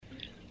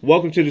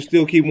Welcome to the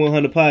Still Keep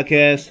 100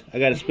 podcast. I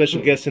got a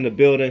special guest in the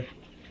building.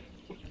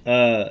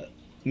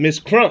 Miss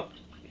Crump.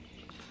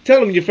 Tell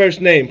them your first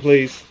name,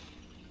 please.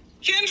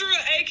 Kendra,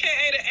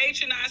 a.k.a. the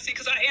HNIC,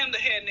 because I am the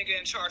head nigga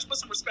in charge. Put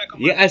some respect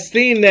on my name. I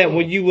seen that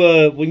when you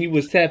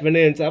was tapping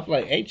in. So I'm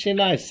like,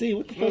 HNIC,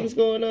 what the fuck is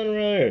going on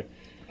around here?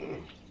 I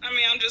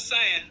mean, I'm just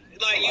saying.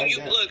 Like,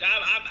 you look,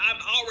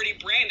 I've already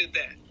branded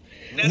that.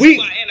 That's who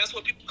I am. That's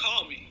what people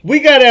call me. We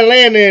got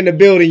Atlanta in the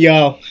building,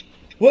 y'all.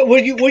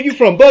 Where you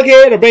from?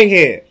 Bughead or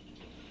Bankhead?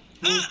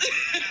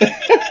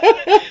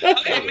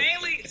 Okay,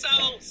 mainly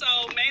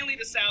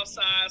the South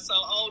Side. So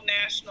Old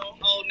National,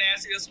 Old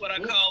Nasty. That's what I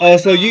call it. Oh,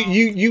 so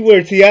you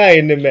were T.I.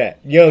 in them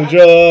at Young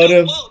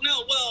Jordan?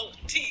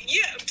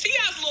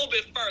 T.I.'s a little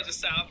bit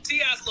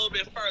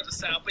further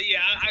south. But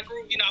yeah, I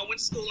grew. I went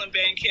to school in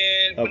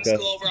Bankhead. Went to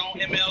school over on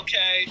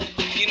MLK.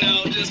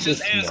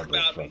 Just ask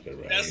about me.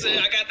 Right That's here. it.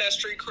 I got that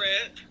street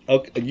cred.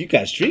 Okay, you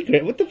got street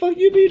cred. What the fuck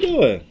you be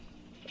doing?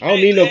 I don't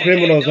need no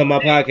criminals on my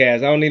podcast. I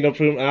don't need no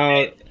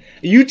criminals.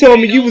 You told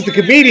me you was the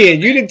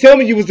comedian. You didn't tell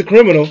me you was the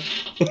criminal.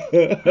 I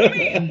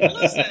mean,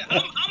 listen, I'm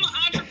an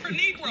entrepreneur.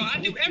 I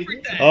do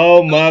everything.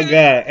 Oh my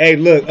God! Hey,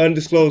 look,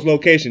 undisclosed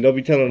location. Don't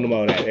be telling them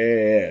all that.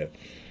 Yeah.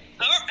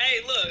 Hey,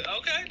 look.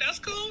 Okay, that's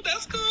cool.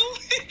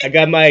 I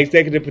got my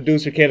executive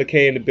producer Kayla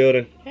K in the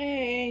building.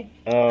 Hey.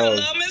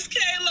 Hello, Miss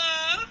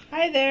Kayla.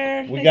 Hi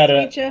there. We nice got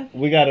to meet you.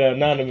 we got an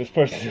anonymous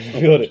person in the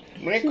building.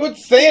 Man, quit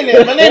saying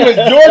that. My name is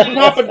George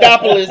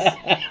Papadopoulos.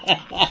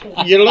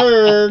 You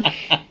learn.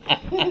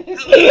 Hello,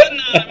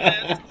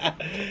 Anonymous.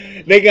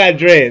 They got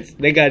dreads.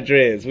 We got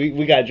dread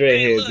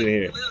heads in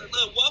here.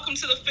 Look, welcome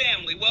to the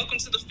family.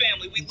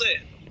 We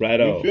lit. Right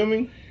You on. feel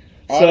me?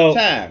 All the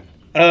time.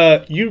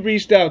 You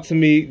reached out to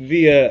me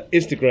via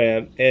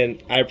Instagram,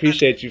 and I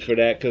appreciate you for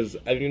that because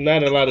I mean,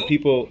 not a lot of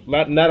people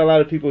hit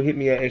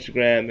me on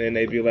Instagram and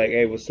they be like,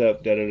 "Hey, what's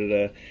up?" Da da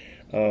da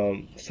da.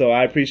 So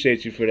I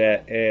appreciate you for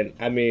that, and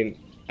I mean,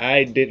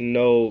 I didn't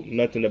know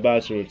nothing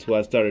about you until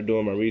I started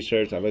doing my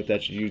research. I looked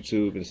at your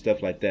YouTube and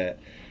stuff like that.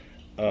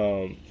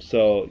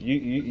 So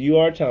you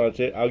are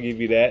talented. I'll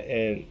give you that,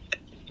 and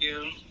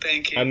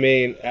Thank you. I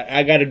mean,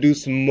 I got to do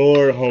some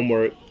more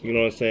homework. You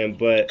know what I'm saying?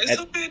 But It's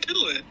okay to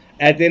do it.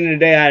 at the end of the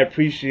day, I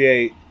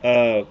appreciate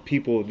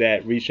people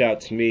that reach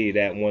out to me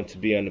that want to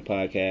be on the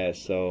podcast.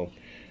 So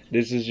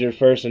this is your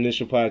first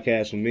initial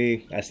podcast with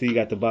me. I see you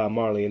got the Bob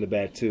Marley in the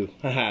back too.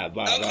 Haha,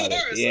 Bob Marley.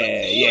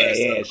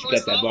 Yeah. She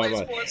got that Bob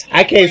Marley.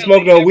 I can't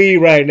smoke no weed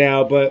right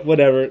now, but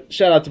whatever.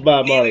 Shout out to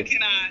Bob Marley.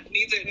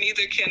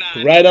 Neither can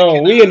I. Right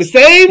on. We in the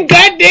same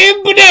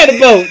goddamn banana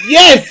boat.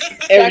 Yes.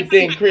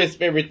 Everything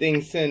crisp,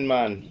 everything sin,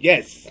 man.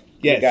 Yes.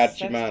 You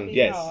got you, man.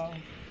 Yes.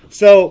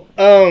 So,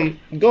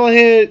 go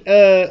ahead.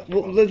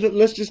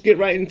 Let's just get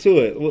right into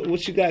it.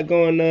 What you got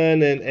going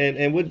on,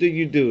 and what do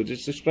you do?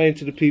 Just explain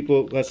to the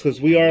people,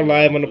 because we are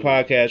live on the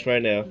podcast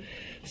right now.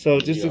 So,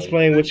 just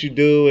explain what you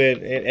do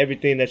and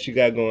everything that you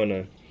got going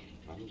on.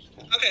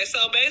 Okay,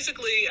 so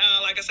basically,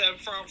 like I said,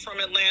 from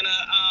Atlanta,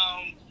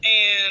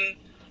 and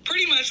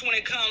pretty much when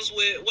it comes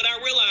with what I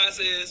realize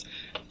is,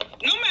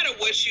 no matter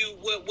what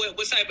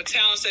type of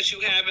talents that you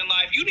have in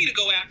life, you need to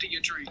go after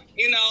your dream, and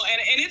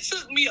it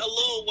took me a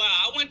little while.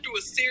 I went through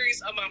a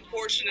series of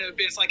unfortunate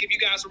events, like if you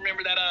guys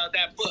remember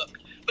that book.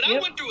 But I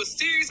went through a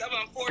series of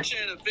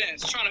unfortunate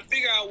events trying to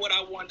figure out what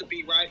I wanted to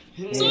be, right?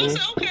 Mm-hmm. So I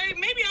said, okay,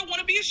 maybe I want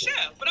to be a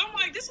chef. But I'm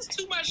like, this is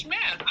too much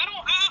math.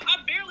 I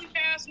barely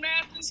passed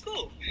math in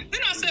school.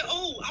 Then I said,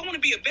 I want to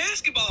be a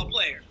basketball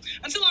player.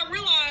 Until I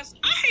realized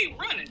I hate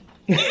running.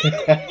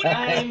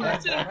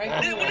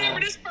 Whenever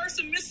this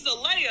person misses a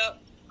layup,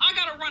 I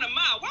gotta run a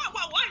mile. Why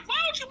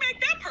don't you make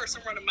that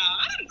person run a mile?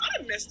 I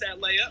didn't miss that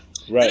layup.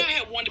 Right. Then I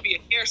had wanted to be a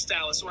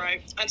hairstylist,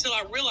 right? Until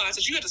I realized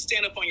that you had to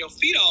stand up on your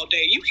feet all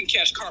day. You can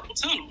catch carpal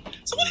tunnel.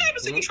 So what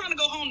happens if you're trying to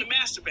go home to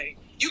masturbate?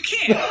 You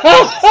can't.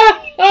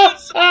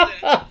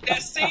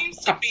 That seems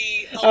to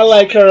be. I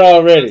like her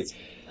already.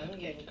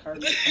 Let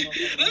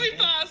me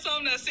find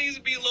something that seems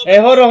to be a little. Hey,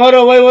 hold on,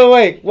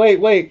 wait.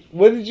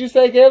 What did you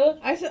say, Kayla?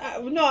 I said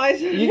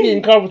You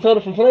getting carpal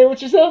tunnel from playing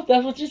with yourself?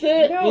 That's what you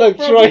said? No, look,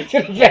 Troy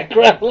to the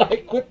background,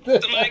 like, what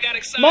the? Somebody got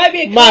excited. Might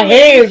be a My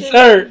hands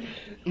hurt.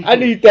 I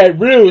need that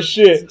real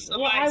shit.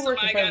 Well, I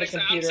work in front of a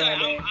computer all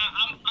day.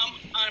 I'm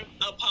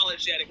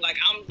unapologetic. Like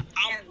I'm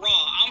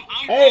raw.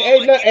 I'm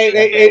Hey, raw.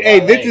 hey,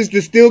 this is the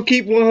Still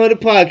Keep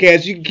 100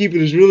 podcast. You can keep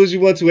it as real as you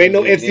want to. Ain't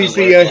no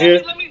FCC on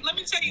here.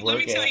 Let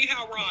me tell you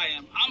how raw I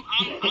am.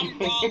 I'm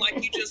raw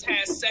like you just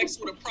had sex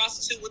with a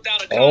prostitute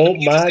without a condom. Oh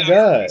my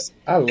God.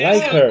 I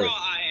like her. Raw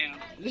I am.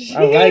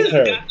 I like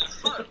her. Got to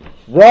hurt.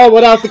 Raw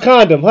without the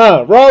condom,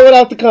 huh? Raw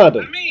without the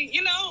condom.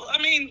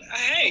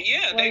 Hey,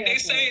 yeah, they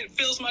say it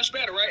feels much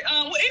better, right?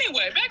 Well,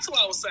 anyway, back to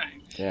what I was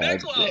saying.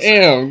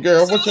 Damn,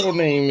 girl, what your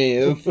name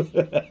is?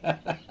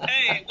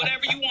 Hey,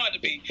 whatever you want to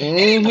be. Mm-hmm.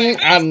 Anyway,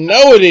 I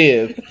know it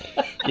is.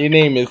 Your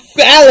name is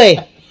Sally.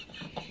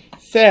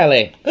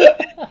 Sally.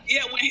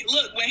 Yeah,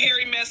 when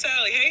Harry met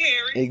Sally. Hey,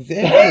 Harry.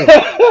 Exactly.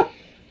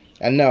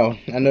 I know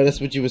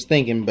that's what you was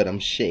thinking, but I'm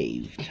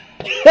shaved.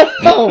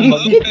 Oh,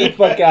 get the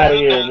fuck out of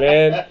here,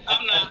 man.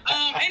 I'm not.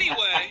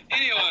 Anyway.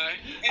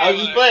 I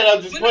was just playing. I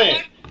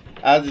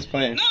was just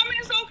playing. No, I mean,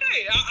 it's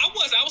okay. I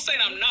was saying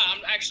I'm not.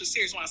 I'm actually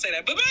serious when I say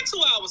that. But back to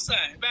what I was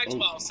saying.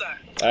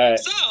 All right.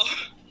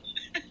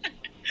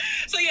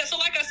 So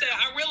like I said,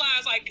 I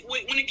realized like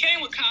when it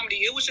came with comedy,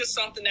 it was just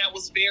something that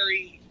was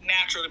very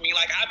natural to me.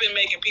 Like I've been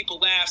making people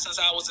laugh since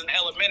I was in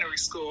elementary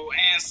school,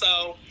 and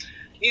so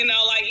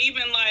like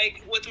even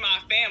like with my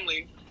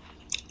family,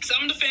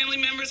 some of the family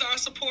members are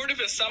supportive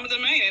and some of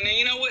them ain't, and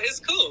you know what? It's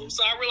cool.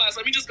 So I realized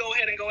let me just go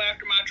ahead and go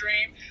after my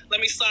dream. Let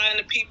me slide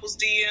into people's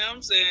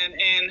DMs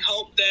and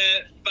hope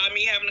that by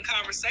me having a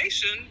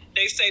conversation,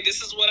 they say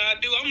this is what I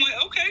do. I'm like,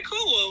 okay,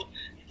 cool.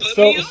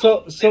 Well,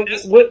 So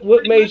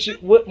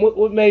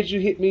what made you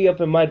hit me up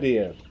in my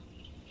DM?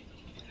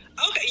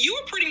 Okay, you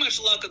were pretty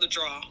much luck of the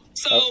draw.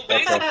 So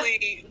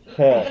basically,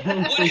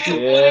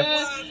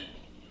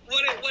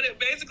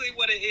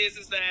 what it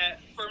is that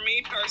for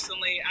me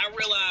personally, I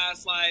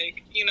realized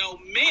like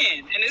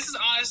men, and this is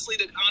honestly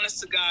the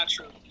honest to God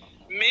truth.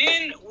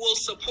 Men will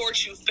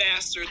support you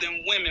faster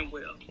than women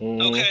will.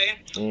 Okay?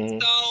 So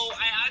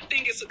I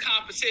think it's a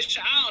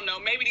competition. I don't know.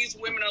 Maybe these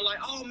women are like,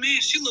 oh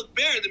man, she look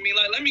better than me.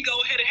 Like, let me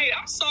go ahead and, hey,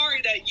 I'm sorry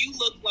that you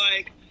look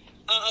like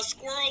a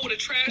squirrel with a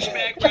trash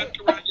bag wrapped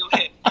around your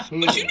head.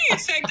 But you need to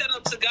take that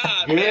up to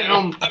God,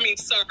 man. I mean,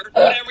 sir,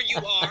 whatever you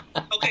are.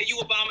 Okay, you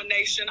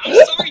abomination. I'm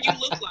sorry you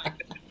look like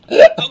that.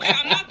 Okay,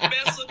 I'm not the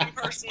best looking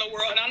person in the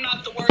world, and I'm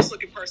not the worst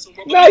looking person in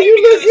the world. No, you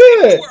look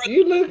good.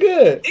 You look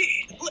good.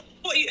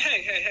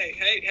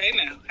 Hey,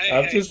 now.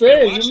 I'm just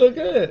saying, you look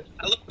good.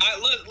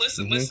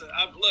 Listen.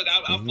 I'll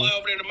fly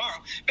over there tomorrow.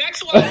 Back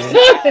to what I was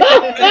saying.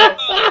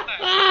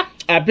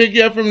 I pick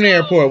you up from the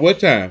airport. What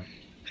time?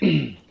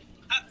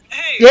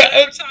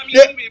 Whatever time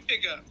you need me to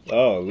pick up.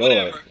 Oh, Lord.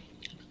 Whatever.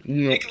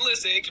 It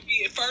could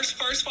be first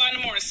flight in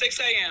the morning, 6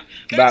 a.m.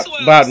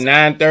 About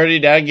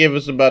 9:30. That give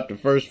us about the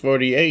first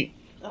 48.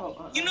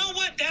 You know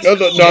what? That's no,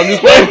 cool. no, I'm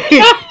just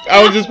playing.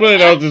 I was just playing.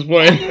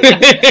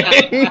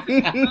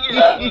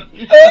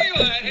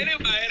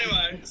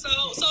 Anyway. So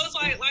it's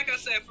like I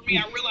said, for me,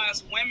 I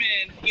realized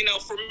women,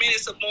 for men,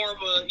 it's a more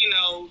of a,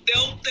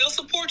 they'll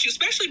support you,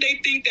 especially they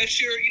think that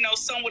you're,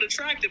 somewhat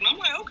attractive. And I'm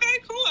like, okay,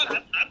 cool.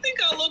 I think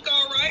I look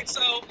all right.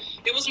 So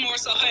it was more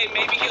so, hey,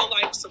 maybe he'll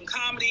like some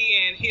comedy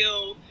and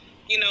he'll,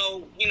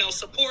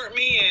 support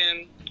me,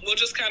 and we'll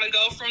just kind of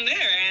go from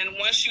there. And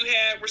once you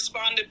had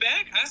responded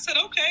back, I said,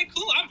 okay,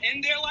 cool. I'm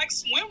in there like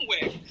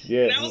swimwear.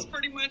 Yeah. And that was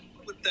pretty much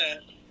with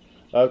that.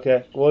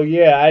 Okay. Well,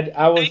 yeah,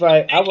 I was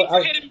thank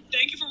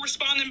you for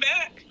responding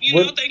back.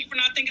 Thank you for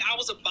not thinking I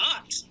was a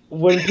bot.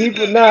 When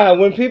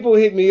people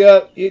hit me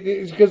up,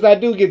 it's because I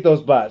do get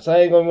those bots. I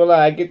ain't gonna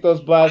lie, I get those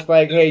bots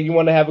like, hey, you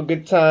want to have a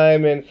good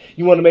time and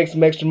you want to make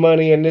some extra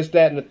money and this,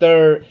 that, and the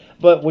third.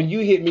 But when you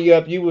hit me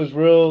up, you was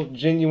real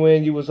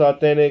genuine, you was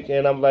authentic,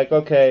 and I'm like,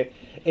 okay.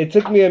 It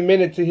took me a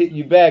minute to hit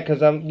you back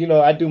because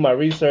I do my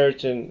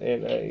research and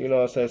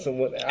I'm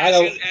saying,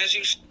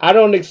 I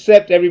don't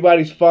accept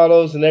everybody's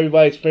follows and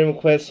everybody's friend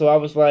requests. So I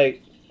was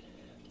like,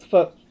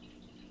 fuck,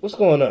 what's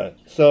going on?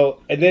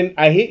 So, and then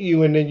I hit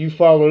you and then you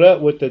followed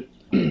up with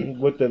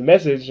the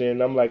message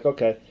and I'm like,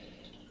 okay,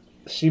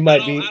 she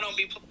might be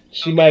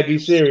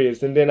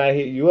serious. And then I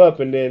hit you up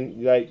and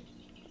then like,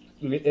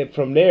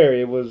 from there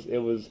it was,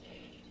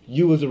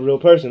 you was a real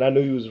person. I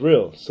knew you was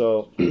real.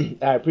 So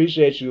I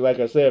appreciate you, like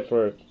I said,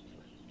 for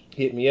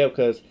hitting me up.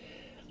 Because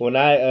when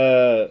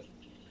a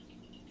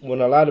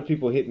lot of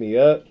people hit me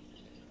up,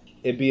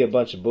 it'd be a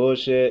bunch of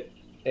bullshit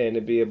and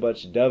it'd be a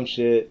bunch of dumb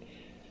shit.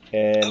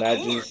 And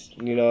I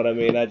just, you know what I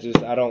mean? I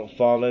don't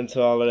fall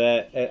into all of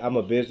that. I'm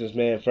a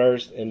businessman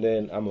first, and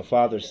then I'm a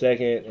father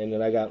second, and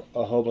then I got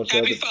a whole bunch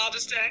of Happy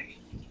Father's Day.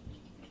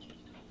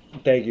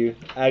 Thank you.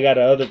 I got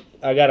a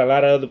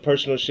lot of other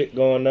personal shit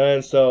going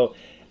on, so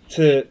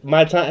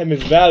my time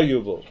is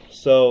valuable.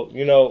 So,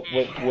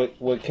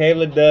 what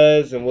Kayla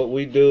does and what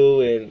we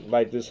do and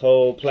like this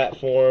whole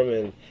platform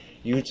and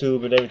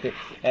YouTube and everything.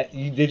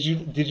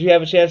 Did you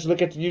have a chance to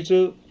look at the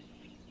YouTube?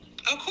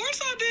 Of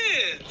course I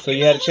did. So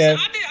you had a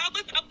chance? I did.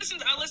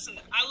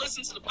 I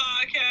listened to the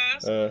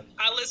podcast.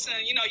 I listened,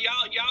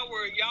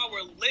 y'all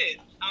were lit.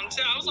 I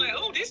was like,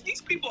 oh,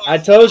 these people are. I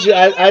told you,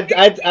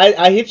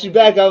 I hit you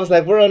back. I was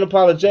like, we're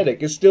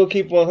unapologetic. It's still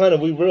keep 100.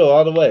 We real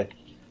all the way.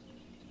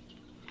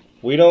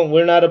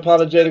 We're not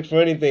apologetic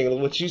for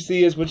anything. What you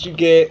see is what you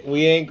get.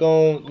 We ain't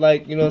going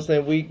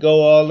we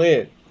go all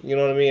in. You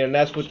know what I mean? And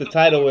that's what the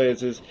title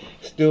is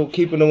still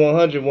keeping the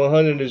 100.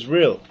 100 is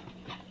real.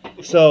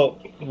 So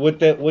with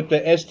the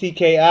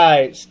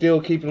STKI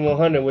still keeping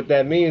 100, what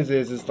that means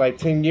is it's like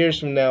 10 years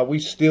from now, we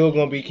still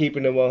going to be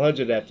keeping the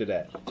 100 after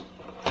that.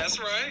 That's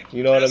right.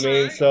 You know what I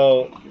mean? Right.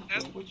 So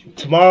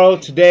tomorrow,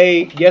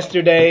 today,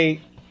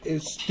 yesterday,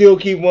 it's still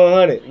keep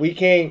 100. We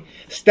can't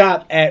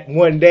stop at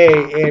one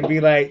day and be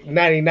like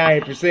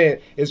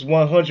 99%. It's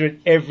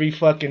 100 every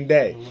fucking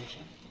day.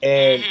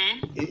 And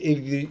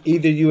if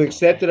either you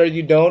accept it or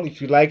you don't.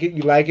 If you like it,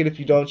 you like it. If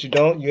you don't, you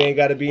don't. You ain't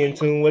got to be in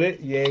tune with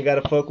it. You ain't got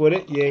to fuck with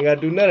it. You ain't got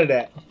to do none of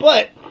that.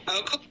 But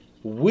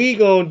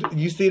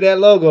you see that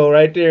logo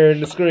right there in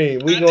the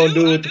screen. We gonna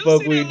do what the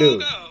fuck we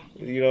do.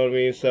 You know what I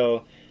mean?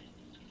 So,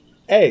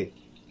 hey,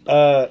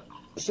 Have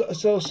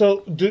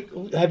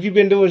you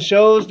been doing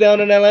shows down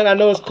in Atlanta? I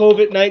know it's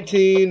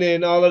COVID-19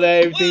 and all of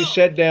that. Everything's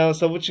shut down.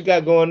 So what you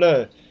got going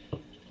on?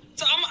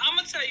 So I'm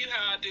gonna tell you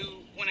how I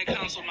do when it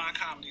comes to my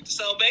comedy.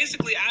 So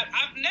basically,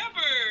 I've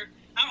never.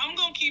 I'm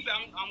gonna keep it.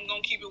 I'm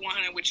gonna keep it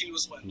 100 with you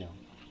as well. No.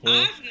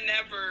 I've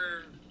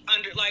never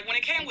when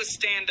it came with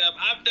stand up.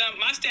 I've done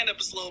my stand up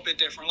is a little bit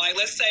different. Like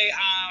let's say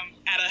I'm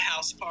at a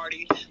house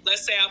party.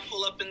 Let's say I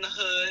pull up in the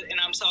hood and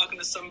I'm talking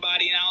to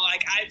somebody,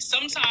 and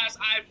sometimes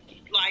I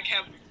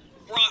have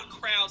brought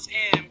crowds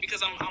in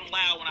because I'm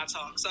loud when I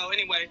talk. So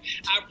anyway,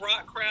 I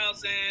brought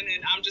crowds in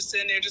and I'm just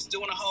sitting there just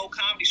doing a whole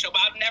comedy show.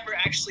 But I've never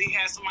actually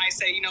had somebody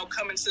say,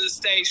 come into the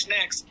stage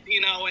next,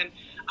 and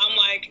I'm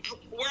like,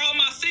 where all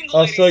my single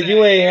ladies so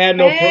you ain't had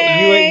no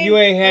you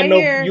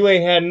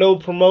ain't had no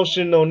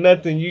promotion or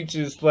nothing. You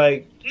just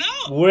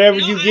wherever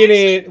you get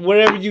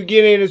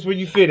in is where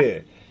you fit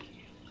in.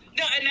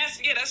 No, and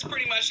that's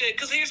pretty much it.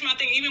 Because here's my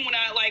thing. Even when I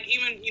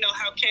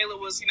how Kayla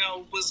was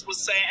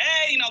saying,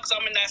 hey, because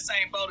I'm in that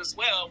same boat as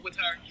well with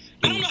her.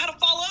 I don't know how to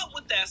follow up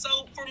with that.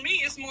 So for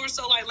me, it's more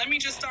so let me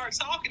just start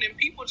talking and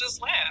people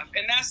just laugh,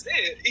 and that's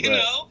it. You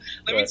know.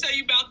 Let me tell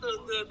you about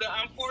the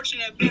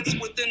unfortunate events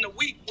within the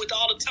week with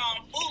all the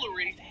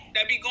tomfoolery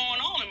that be going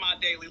on in my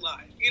daily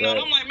life. And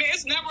I'm like, man,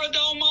 it's never a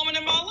dull moment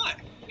in my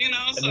life.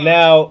 So.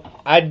 Now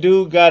I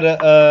do got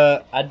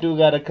a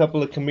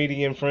couple of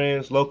comedian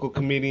friends, local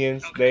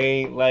comedians.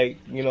 Okay. They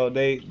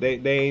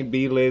ain't they ain't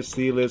B-list,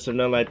 C-list or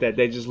nothing like that.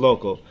 They just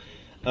local.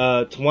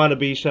 Tawana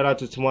B, shout out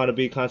to Tawana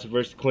B,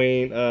 Controversy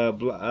Queen,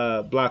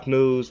 Block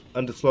News,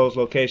 Undisclosed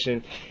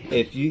Location.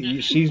 If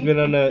she's been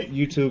on the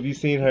YouTube, you've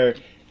seen her.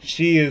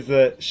 She's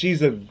a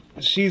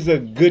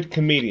good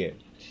comedian.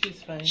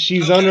 She's fine.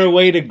 She's on her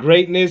way to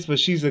greatness, but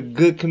she's a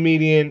good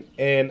comedian,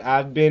 and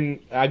I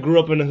grew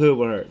up in the hood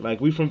with her.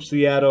 We from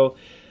Seattle.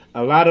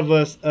 A lot of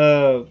us,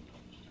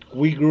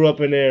 we grew up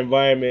in an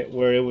environment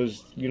where it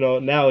was,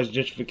 now it's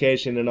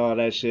gentrification and all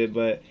that shit,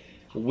 but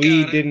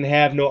we didn't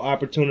have no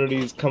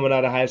opportunities coming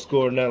out of high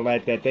school or nothing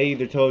like that. They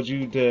either told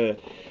you to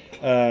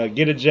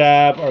get a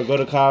job or go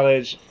to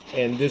college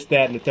and this,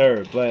 that, and the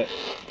third. But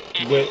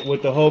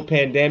with the whole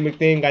pandemic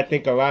thing, I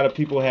think a lot of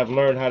people have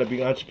learned how to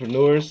be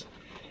entrepreneurs.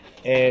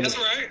 And that's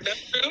right.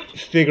 That's true.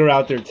 Figure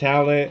out their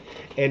talent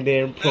and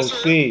then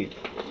proceed.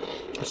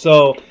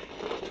 So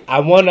I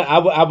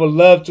would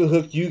love to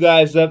hook you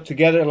guys up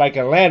together like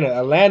Atlanta.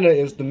 Atlanta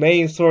is the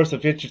main source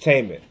of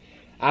entertainment.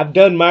 I've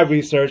done my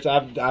research. I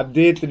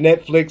did the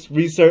Netflix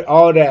research,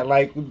 all that,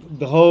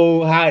 the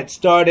whole how it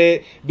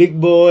started, Big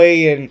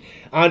Boy and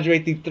Andre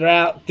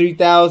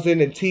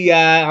 3000 and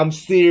T.I. I'm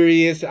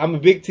serious. I'm a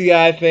big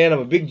T.I. fan. I'm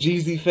a big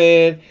Jeezy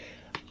fan.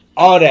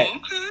 All that.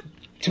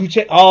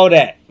 All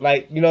that.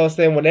 You know what I'm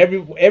saying? When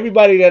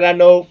everybody that I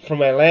know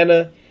from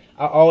Atlanta,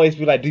 I always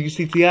be like, do you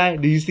see T.I.?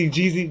 Do you see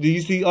Jeezy? Do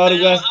you see all the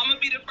guys? I'm going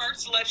to be the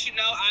first to let you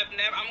know.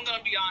 I'm going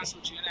to be honest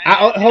with you.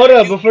 Hold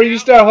up. Before you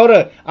start, hold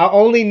up. I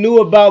only knew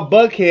about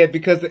Buckhead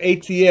because of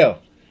ATL,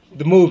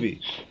 the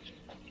movie.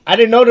 I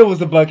didn't know there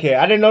was a Buckhead.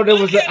 I didn't know there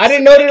was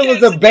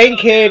a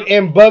Bankhead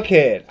in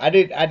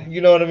Buckhead.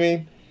 You know what I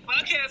mean?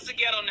 Buckhead's the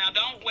ghetto now.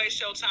 Don't waste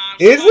your time.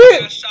 Is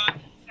it?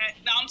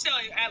 Now I'm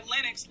telling you, at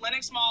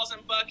Lennox Malls in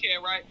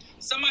Buckhead, right?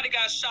 Somebody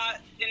got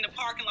shot in the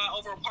parking lot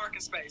over a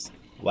parking space.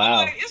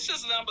 Wow. It's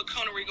just nothing but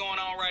coonery going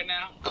on right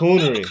now.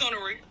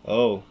 Coonery.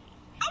 Oh.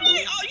 I'm like,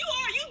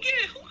 you get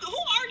it. Who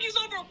argues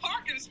over a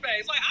parking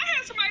space? I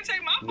had somebody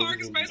take my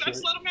parking space. I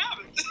just let them have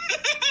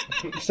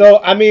it. So,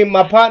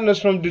 my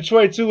partner's from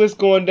Detroit, too. It's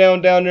going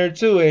down there,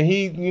 too. And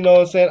he, you know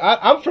what I'm saying?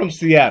 I'm from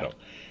Seattle.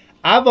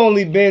 I've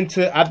been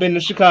to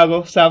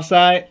Chicago, South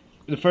Side.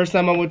 The first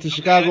time I went to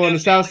Chicago on the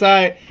South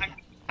Side,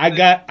 I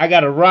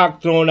got a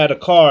rock thrown at a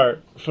car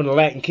from the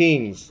Latin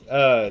Kings.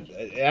 I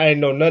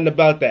didn't know nothing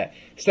about that.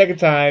 Second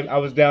time I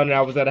was down there,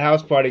 I was at a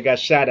house party, got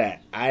shot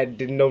at. I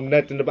didn't know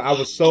nothing about. I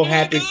was so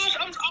happy. Gosh,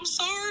 I'm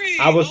sorry.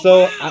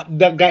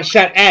 I got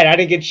shot at. I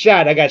didn't get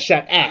shot. I got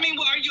shot at.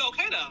 Well, are you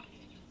okay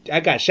though? I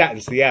got shot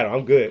in Seattle.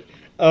 I'm good.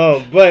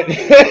 But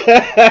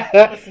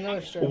That's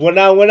another story. When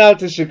I went out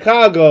to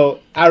Chicago,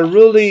 I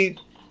really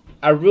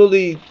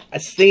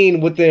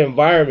seen what the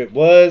environment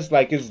was.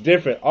 It's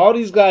different. All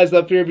these guys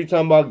up here be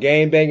talking about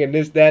gangbang and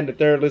this, that, and the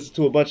third, listen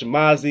to a bunch of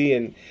Mozzie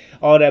and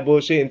all that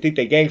bullshit and think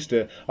they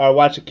gangster, or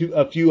watch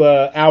a few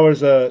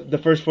hours the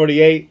first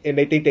 48 and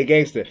they think they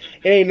gangster.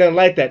 It ain't nothing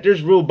like that.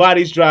 There's real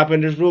bodies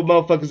dropping. There's real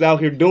motherfuckers out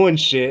here doing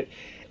shit.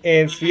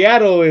 And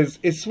Seattle is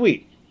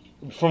sweet.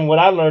 From what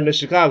I learned in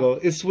Chicago,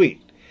 it's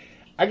sweet.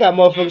 I got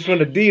motherfuckers from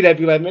the D that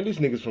be like, man, these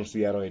niggas from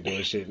Seattle ain't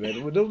doing shit,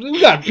 man. We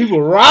got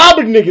people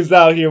robbing niggas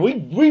out here. We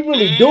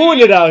really doing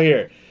it out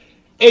here.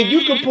 And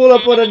you can pull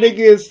up on a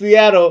nigga in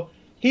Seattle.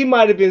 He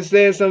might have been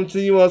saying something to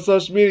you on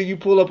social media. You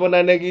pull up on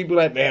that nigga, you be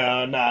like,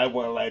 man, nah, it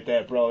wasn't like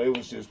that, bro. It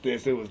was just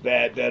this, it was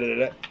that,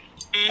 da-da-da.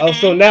 Oh,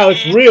 so now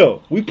it's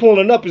real. We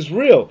pulling up, it's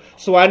real.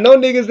 So I know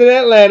niggas in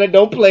Atlanta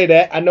don't play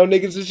that. I know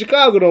niggas in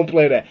Chicago don't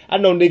play that. I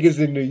know niggas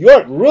in New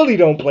York really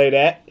don't play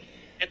that.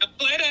 Don't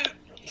play that.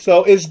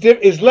 So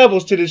it's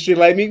levels to this shit,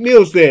 like Meek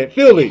Mill said.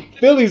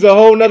 Philly's a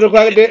whole nother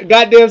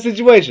goddamn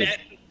situation.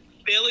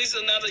 Philly least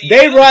another.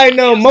 They riding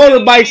on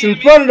motorbikes in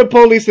front of the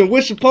police and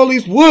wish the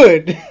police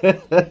would.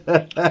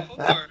 Of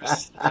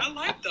course, I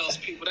like those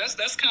people.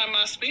 That's kind of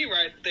my speed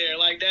right there.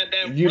 Like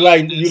that. You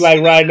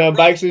like riding on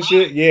bikes and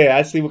shit? Yeah,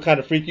 I see what kind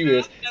of freak you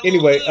is.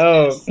 Anyway,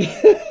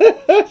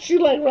 she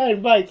like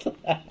riding bikes. Look,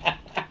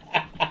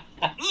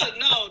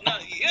 no,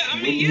 yeah,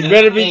 I mean, You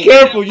better be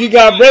careful. You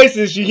got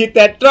braces. You hit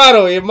that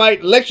throttle, it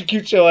might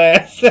electrocute your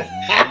ass.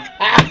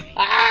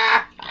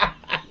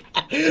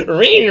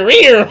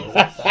 Rear.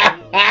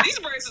 These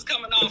braces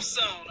coming off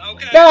soon.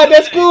 Okay. Nah,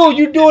 that's cool.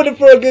 You doing it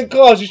for a good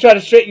cause. You try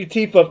to straighten your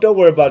teeth up. Don't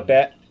worry about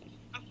that.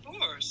 Of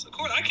course.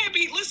 I can't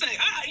be. Listen,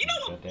 you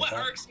know what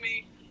irks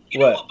me? You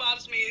What? know what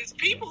bothers me is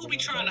people who be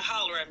trying to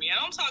holler at me. And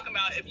I'm talking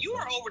about if you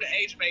are over the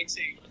age of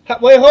 18.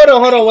 Wait, hold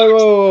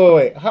on.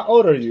 Wait. How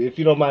old are you, if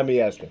you don't mind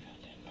me asking?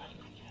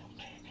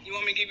 You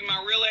want me to give you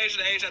my real age or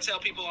the age I tell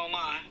people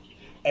online?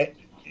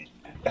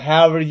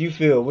 However you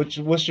feel.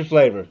 What's your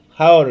flavor?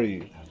 How old are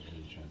you?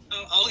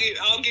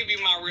 I'll give you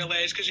my real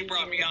age because you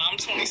brought me on. I'm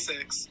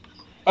 26.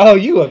 Oh,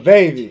 you a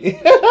baby.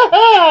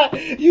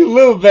 You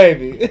little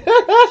baby.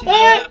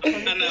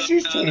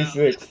 She's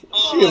 26.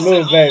 She a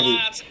little baby.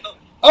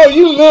 Oh,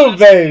 you little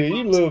baby.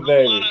 You little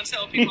baby.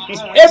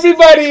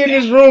 Everybody in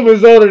this room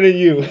is older than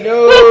you.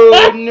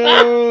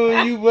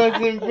 No, you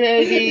wasn't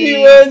ready.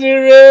 You wasn't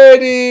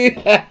ready.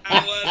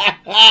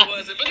 I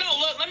wasn't. But no,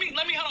 look, let me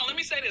hold on. Let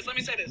me say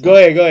this. Go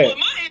ahead. Well,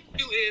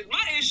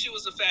 my issue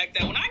is the fact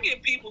that when I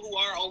get people who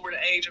are over the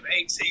age of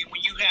 18,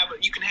 when you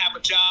can have a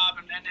job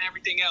and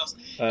everything else,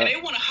 and they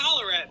want to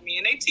holler at me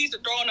and they tease the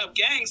throwing up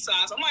gang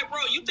signs, I'm like, bro,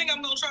 you think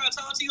I'm gonna try to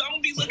talk to you? I'm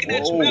gonna be looking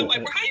at you and I'm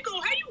like, bro, how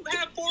you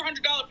have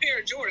 $400 pair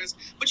of Jordans,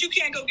 but you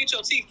can't go get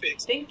your teeth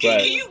fixed? Can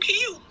you?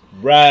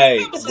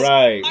 Right. But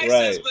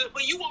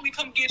you want me to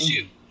come get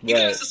you? You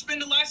got a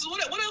suspended license?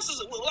 What else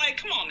is it? Like,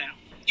 come on now.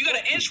 You got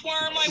an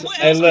inchworm? Like, what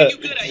else are you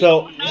good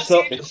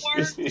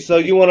at? So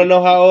you want to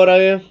know how old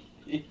I am?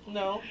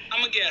 No.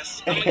 I'm a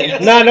guess.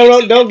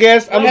 No, don't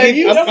guess. I'm gonna give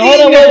you.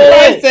 Hold on,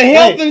 Price of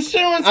health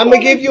insurance. I'm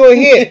gonna give you a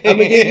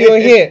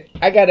hint.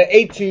 I got an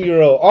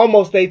 18-year-old,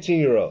 almost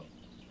 18-year-old.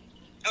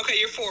 Okay,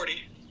 you're 40.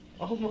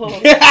 Almost.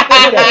 Ain't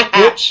that a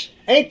bitch?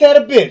 Ain't that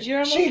a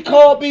bitch? She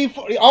called me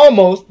 40,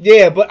 almost.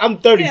 Yeah, but I'm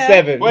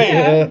 37. Yeah.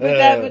 Yeah, but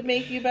that would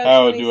make you about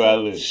How old 26. do I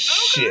look?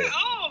 Shit.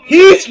 Oh,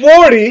 He's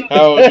 40.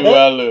 How old do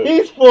I look?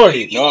 He's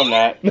 40. No, I'm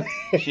not.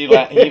 He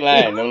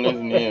lying. Don't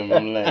listen to him.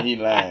 I'm lying. He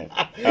lying.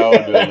 How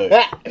old do I look?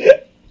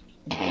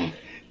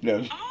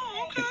 No.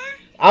 Oh, okay.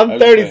 I'm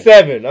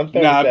 37. I'm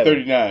 37. No, I'm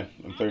 39.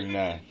 I'm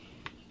 39.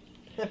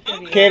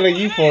 Kayla,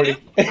 you 40. I'm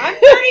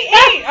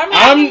 38.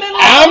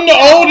 I'm the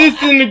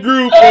oldest in the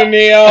group, and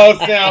they all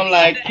sound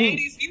like the poop.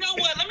 80s. You know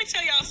what? Let me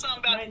tell y'all something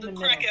about the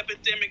crack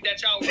epidemic that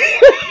y'all were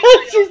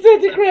She said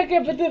the crack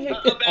epidemic.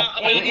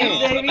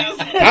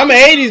 I'm an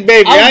 80s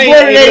baby. I'm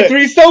born in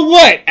 83, so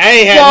what? I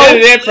ain't had none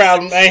of that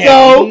problem. I ain't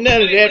had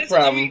none of that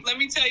problem. Let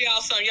me tell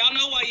y'all something. Y'all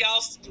know why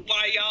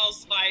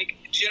y'all's like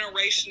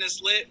generation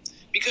is lit?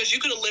 Because you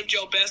could have lived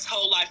your best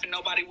whole life and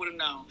nobody would have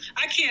known.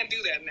 I can't do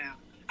that now.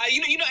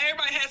 You know,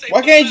 everybody has.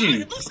 Why can't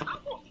you?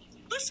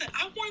 Listen,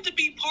 I wanted to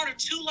be part of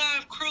 2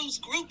 Live Crew's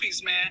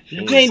groupies, man.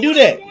 You can't do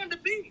that. I wanted to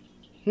be.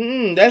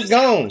 That's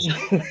gone.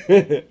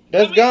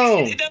 That's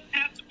gone. It doesn't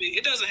have to be.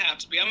 It doesn't have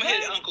to be. I'm gonna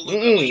hit Uncle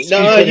Luke.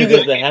 No, You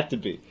doesn't have to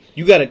be.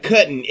 You gotta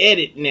cut and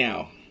edit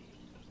now.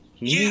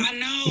 Yeah, I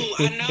know.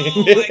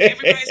 Like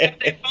everybody's got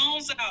their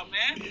phones out,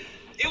 man.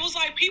 It was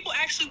like people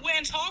actually went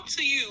and talked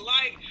to you.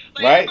 Like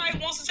Right. everybody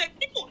wants to take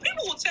people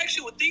will text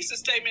you a thesis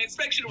statement,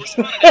 expect you to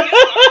respond to that.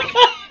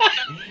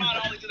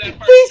 Only to that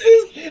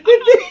person.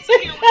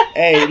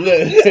 Hey,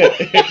 look.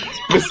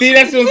 But see,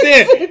 that's what I'm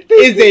saying.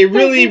 Is they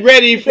really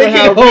ready for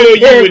how real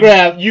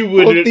you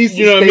would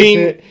you know what I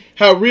mean?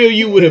 How real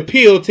you would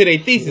appeal to their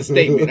thesis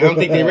statement. I don't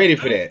think they're ready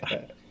for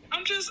that.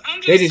 I'm just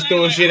They just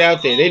throwing shit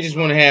out there. They just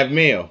want to have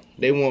mail.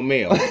 They want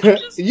mail.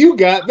 You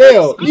got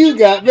mail. You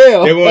got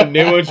mail. They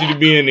want you to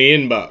be in the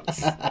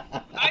inbox.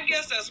 I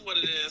guess that's what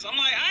it is. I'm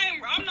like,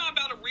 I'm not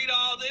about to read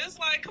all this.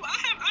 Like, come on,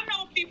 I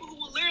know people who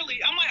will literally.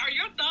 I'm like, are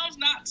your thumbs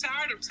not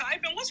tired of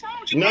typing? What's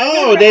wrong with you?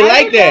 No, they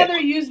like that. I'd rather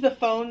use the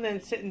phone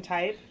than sit and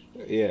type.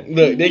 Yeah.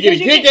 Look, they get a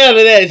kick out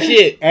of that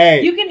shit.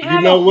 Hey, You can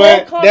have know a whole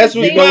what? That's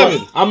what's conversation.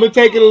 poppin'. I'm gonna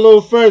take it a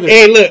little further.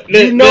 Hey, look.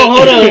 You know,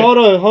 hold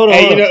on.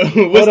 Hey, you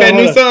know what's that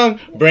new song?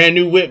 Brand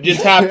new whip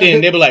just hopped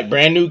in. They be like,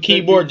 brand new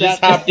keyboard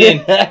just hopped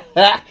in.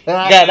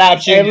 Got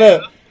options. Hey,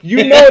 look.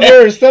 You know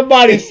there's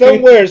somebody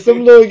somewhere,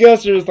 some little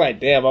youngster is like,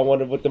 damn, I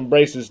wonder what them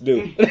braces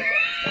do.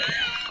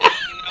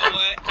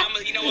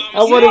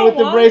 I wonder what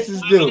the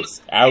braces do.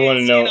 I want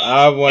to know.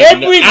 I want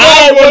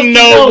Everybody to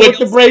know what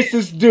the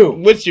braces do.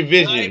 What's your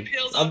vision?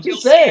 I'm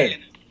just saying.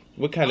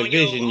 What kind of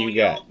vision you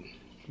got?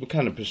 What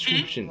kind of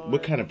prescription?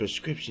 What kind of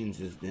prescriptions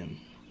is them?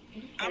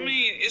 I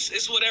mean,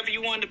 it's whatever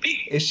you want to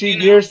be. Is she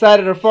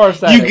nearsighted or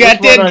farsighted? You got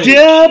that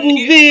double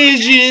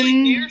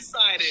vision.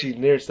 Nearsighted. She's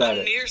nearsighted.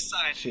 I'm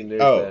nearsighted. She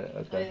nearsighted.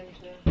 Okay.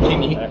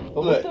 Can you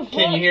look?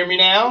 Can you hear me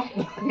now?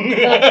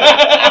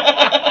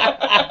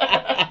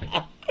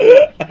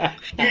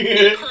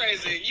 You're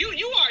crazy. You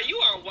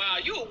are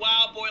wild. You a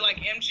wild boy like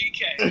MGK.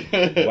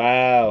 3K.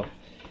 Wow.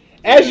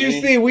 As you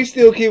see, we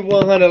still keep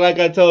 100 like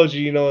I told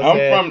you, you know what I'm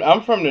saying?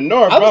 I'm from the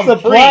north. I'm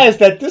surprised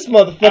that this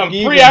motherfucker I'm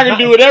free. I can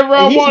do whatever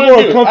I want to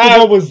do. He's more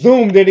comfortable with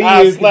Zoom than he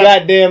is the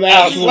goddamn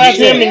actual slap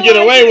him and get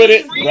away with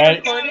it.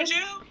 Right.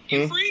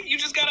 You free? You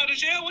just got out of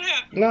jail? What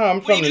happened? No, I'm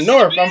from the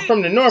north. I'm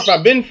from the north.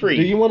 I've been free.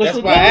 Do you want to That's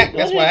sit why down?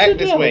 That's why I act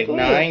this way. No,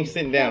 I ain't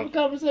sitting down.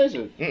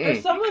 Conversation.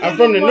 I'm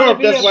from the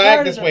north. That's why I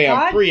act this way.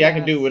 I'm free. I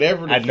can do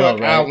whatever the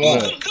fuck I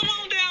want. Come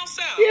on down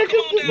south. Yeah, Come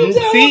on down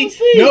south. See,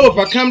 no, if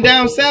I come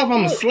down south,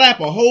 I'm gonna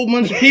slap a whole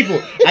bunch of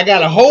people. I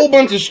got a whole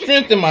bunch of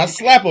strength in my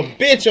slap a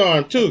bitch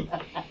arm too.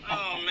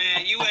 Oh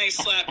man, you ain't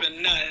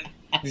slapping nothing.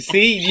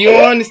 See, you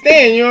don't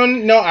understand. You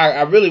don't. No,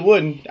 I really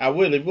wouldn't. I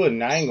really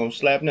wouldn't. I ain't gonna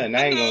slap nothing.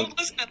 I ain't gonna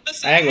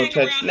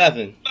touch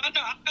nothing.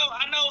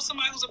 I know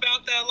somebody who's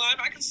about that life.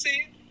 I can see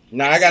it.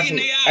 No, I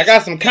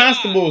got some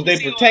constables. They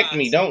protect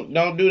me.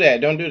 Don't do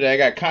that. Don't do that. I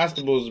got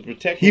constables to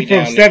protect me. He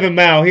from 7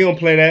 Mile. He don't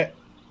play that.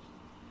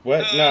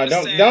 What? No,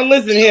 don't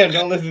listen to him.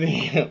 Don't listen to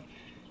him.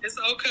 It's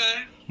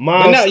okay.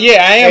 But no,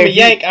 yeah, I am a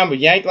Yank. I'm a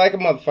Yank like a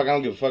motherfucker. I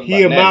don't give a fuck about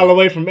He a mile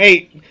away from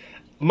 8.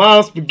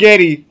 Mom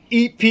spaghetti.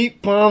 Eat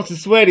Pete, palms are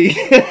sweaty.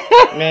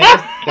 Man,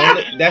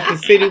 that's the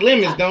city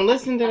limits. Don't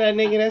listen to that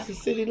nigga. That's the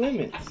city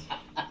limits.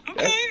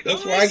 Okay,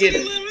 that's where I get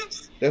it.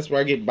 That's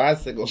where I get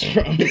bicycles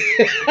from.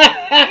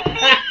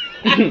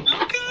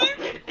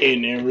 Okay.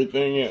 And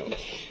everything else.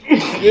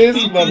 This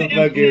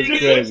motherfucker is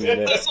crazy,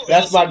 man.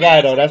 That's my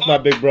guy, though. That's my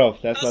big bro.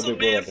 That's my big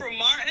bro. Man from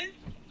Martin.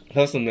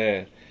 Hustle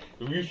man.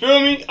 You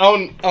feel me?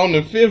 On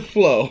the 5th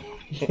floor.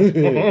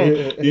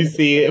 You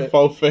see it,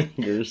 4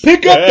 fingers.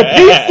 Pick up the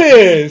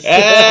pieces.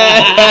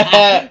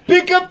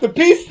 Pick up the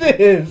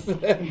pieces.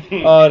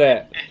 All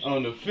that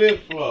on the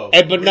 5th floor.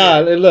 Hey, but nah,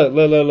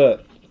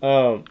 look.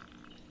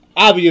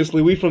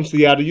 Obviously, we from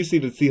Seattle. You see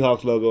the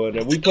Seahawks logo in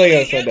there. We play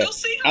on Sunday.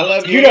 I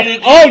love you.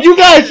 You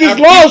guys just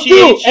lost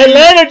too.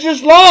 Atlanta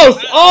just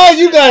lost. Oh,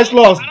 you guys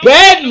lost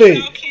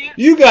badly.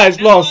 You guys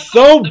lost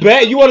so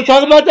bad. You want to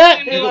talk about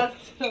that?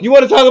 You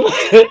want to talk about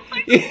it?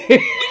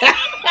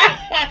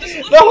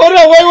 No, hold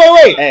on,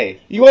 wait. Hey,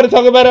 you want to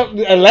talk about it?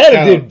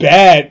 Atlanta did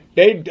bad.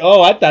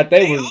 I thought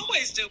they was.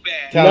 Always do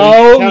bad.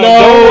 No.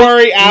 Don't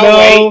worry,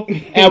 I'll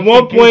wait. At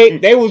one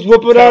point, they was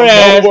whooping our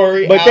ass,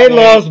 but they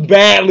lost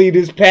badly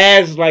this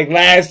past,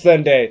 last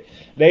Sunday.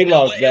 They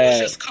lost bad.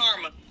 It was just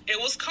karma. It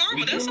was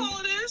karma. That's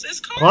all it is. It's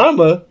karma.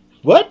 Karma?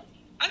 What?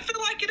 I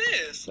feel like it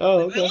is.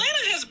 Oh, okay.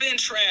 Atlanta has been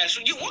trash.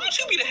 Why don't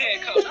you be the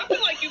head coach? I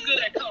feel like you're good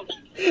at coaching.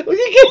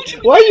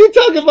 Why are you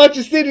talking about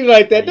your city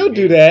like that? Don't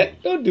do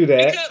that. Don't do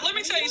that. Because, let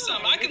me tell you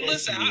something. I can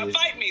listen.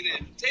 Fight me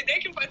then. They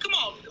can fight. Come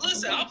on.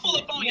 Listen, I'll pull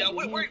up on y'all.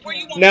 Where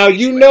you want now,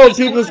 you know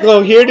people's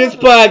going to hear this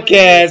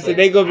podcast and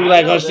they going to be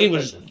like, oh, she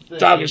was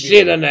talking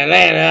shit on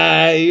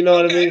Atlanta. You know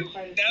what I mean?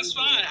 That's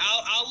fine.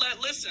 I'll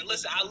listen.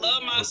 I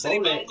love my city,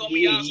 but I'm going to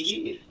be honest with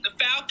you. The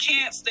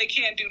Falcons, they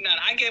can't do nothing.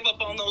 I gave up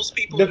on those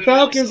people. The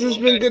Falcons has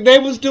been good. They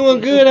was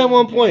doing good at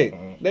one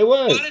point. They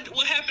was.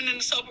 What happened in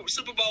the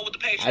Super Bowl with the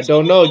Patriots? I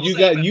don't know.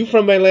 You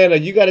from Atlanta.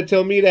 You got to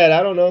tell me that.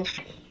 I don't know.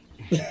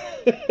 It's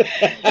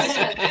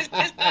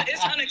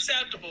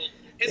unacceptable.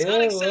 It's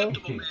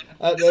unacceptable, man.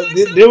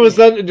 There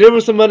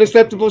was some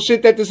unacceptable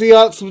shit that the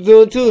Seahawks were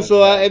doing too.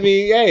 So I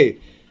mean, hey,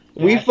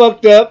 we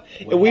fucked up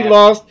and we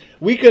lost.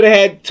 We could have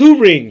had 2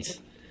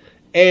 rings,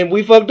 and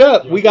we fucked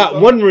up. We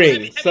got 1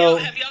 ring. So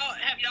have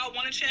y'all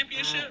won a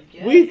championship?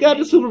 We got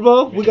the Super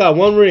Bowl. We got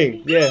 1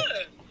 ring. Yeah.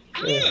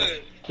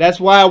 Good. That's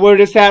why I wear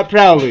this hat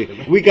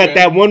proudly. We got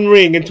that 1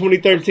 ring in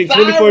 2013,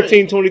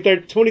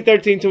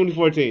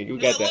 2014. We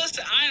got that.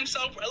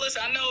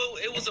 Listen, I know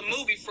it was a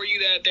movie for you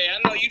that day. I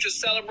know you just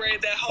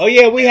celebrated that whole. Oh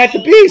yeah, we had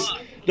the Beast.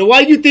 Then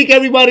why do you think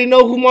everybody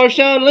know who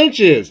Marshawn Lynch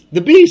is?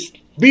 The Beast.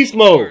 Beast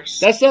mode.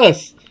 That's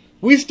us.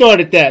 We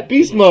started that.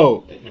 Beast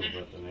mode.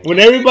 When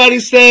everybody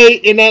say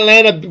in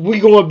Atlanta we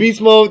going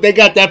beast mode, they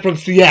got that from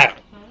Seattle.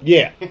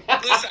 Yeah.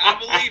 Listen, I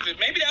believe it.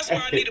 Maybe that's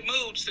where I need to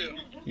move to.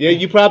 Yeah,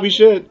 you probably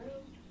should.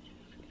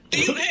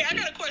 Hey, I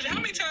got a question.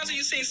 How many times have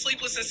you seen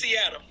Sleepless in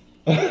Seattle?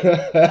 None.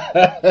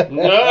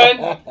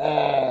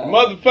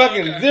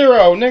 Motherfucking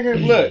 0,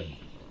 nigga. Look.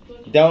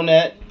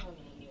 Donut.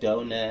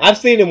 I've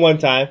seen it one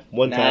time.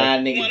 Nah,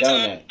 nigga,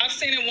 donut. I've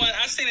seen it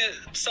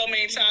so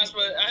many times,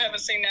 but I haven't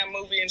seen that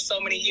movie in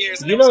so many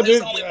years. You know,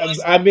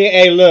 I mean,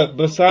 hey, look.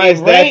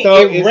 Besides that,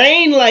 though, it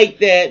rained like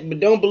that, but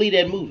don't believe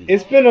that movie.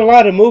 It's been a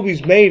lot of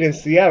movies made in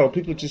Seattle.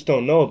 People just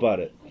don't know about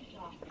it.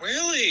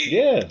 Really?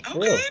 Yeah.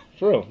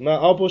 For real. Now,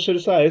 all bullshit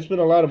aside, it's been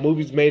a lot of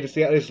movies made in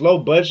Seattle. It's low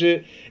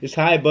budget. It's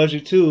high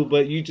budget too,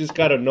 but you just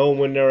gotta know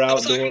when they're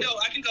out doing.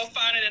 I can go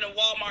find it in a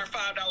Walmart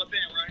 $5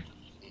 bin,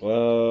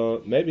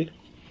 right? Maybe.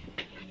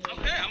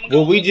 Okay,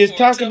 well, we just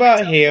talked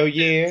about hell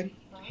yeah.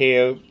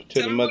 Hell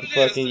to the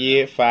motherfucking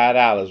year,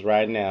 $5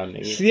 right now,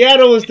 nigga.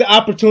 Seattle is the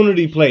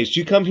opportunity place.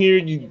 You come here,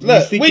 you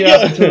seek your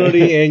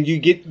opportunity, and you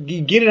get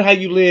it how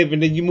you live,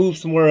 and then you move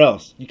somewhere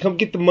else. You come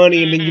get the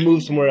money, and then you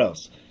move somewhere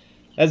else.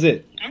 That's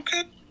it.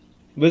 Okay.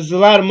 But there's a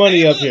lot of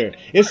money up here.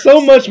 It's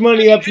so much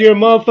money up here,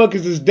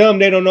 motherfuckers is dumb,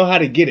 they don't know how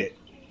to get it.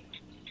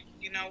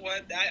 You know what?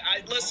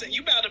 I listen.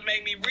 You about to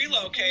make me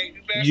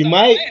relocate. better You stop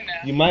might. playing now.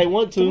 You might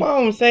want Come to.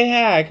 on, say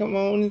hi. Come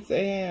on and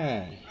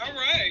say hi. All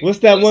right. What's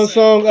that one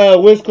song?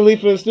 Wiz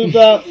Khalifa and Snoop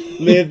Dogg.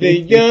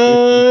 Living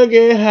young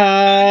and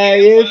high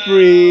and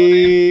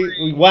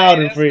free. Wild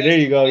and free. There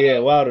you go. Yeah,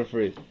 wild and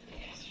free.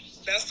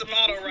 That's the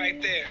motto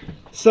right there.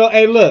 So,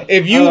 hey, look.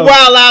 If you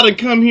wild out and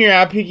come here,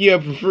 I'll pick you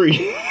up for free.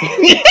 Pick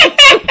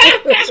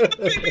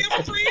me up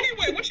for free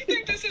anyway. What you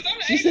think this is? I'm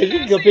She said you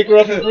can go pick her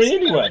up for free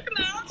anyway.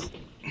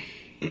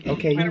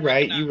 Okay, you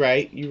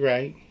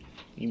right.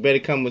 You better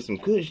come with some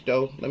kush,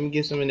 though. Let me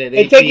get some of that.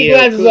 Hey, take your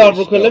glasses off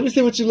real quick. Let me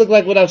see what you look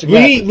like without your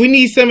glasses. We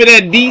need some of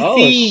that DC.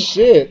 Oh,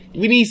 shit.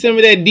 We need some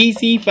of that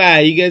DC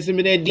fire. You got some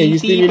of that DC Can you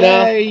see me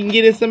now? fire? You can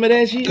get us some of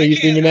that shit? Can you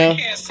see me now? I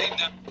can't see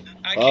nothing.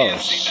 I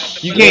can't see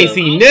nothing. You But, can't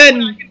see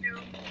nothing?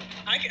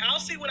 I'll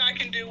see what I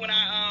can do when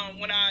I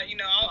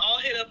I'll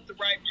hit up the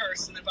right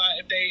person if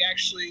they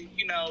actually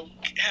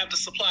have the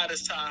supply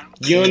this time.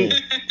 You don't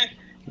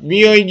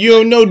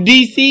know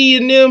DC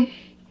and them?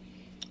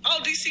 Oh,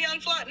 DC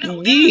Unfly?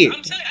 No, Yeah. guys,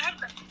 I'm telling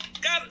you,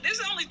 God,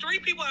 there's only 3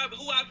 people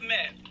who I've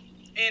met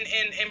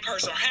in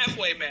person, or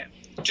halfway met.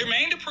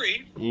 Jermaine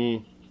Dupri.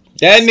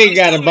 That nigga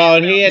got a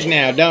bald head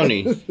now, don't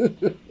he? I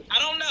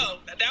don't know.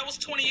 That was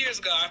 20 years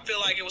ago. I feel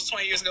like it was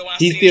 20 years ago when I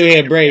He seen still Jermaine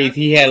had Dupri. braids.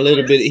 He had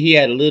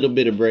a little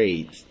bit of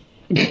braids.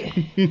 Yeah.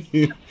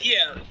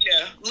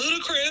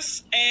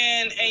 Ludacris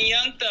and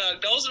Young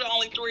Thug. Those are the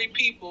only 3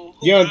 people.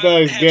 Who Young I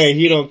Thug's have gay. seen.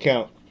 He don't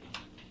count.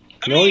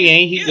 No, he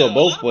ain't. He yeah, go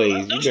both a lot- ways.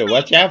 You don't better know,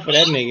 watch out for that a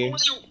lot of nigga.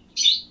 people-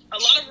 A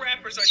lot of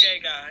rappers are gay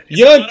guys.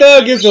 Young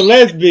Thug is a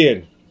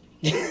lesbian.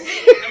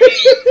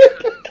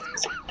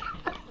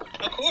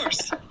 Of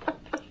course.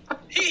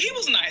 He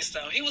was nice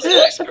though. He was a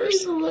nice He's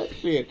person. a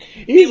lesbian.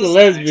 He's a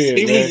lesbian,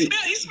 He man.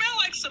 smelled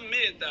like some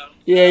mid though.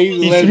 Yeah, he's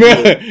a He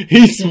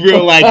lesbian.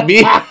 smell like me.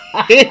 Yeah,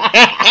 he did.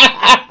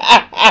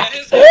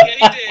 He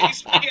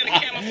had a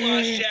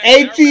camouflage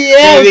jacket.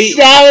 ATL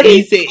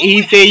shouted.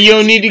 He said you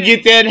don't need to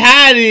get that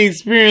high to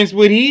experience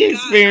what he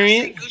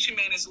experienced. Gucci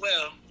Mane as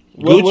well.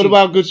 What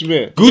about Gucci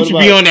Man? Gucci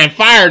be on that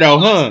fire though,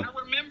 huh?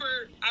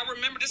 I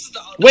remember this is the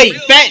Wait,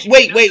 real fat. Gucci,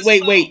 Wait. not the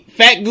small.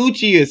 Fat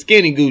Gucci or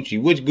skinny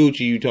Gucci? Which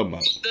Gucci you talking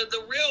about?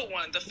 The real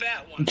one, the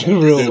fat one. The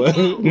real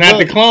one. Not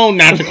the clone.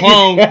 You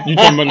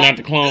talking about not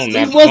the clone? He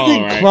Not the wasn't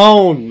clone, right?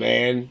 cloned,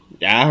 man.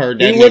 Yeah, I heard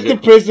that. He went to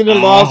prison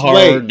and lost I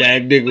heard weight.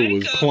 that nigga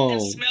was Wake up and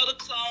cloned. smell the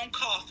clone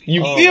coffee.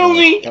 You Oh feel my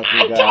me? fucking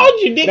I God. told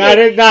you,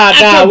 nigga.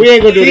 Nah, we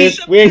ain't gonna do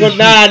this. We ain't gonna,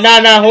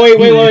 nah,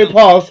 wait,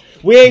 pause.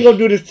 We ain't gonna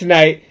do this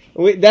tonight.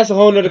 That's a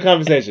whole nother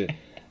conversation.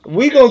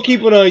 We gonna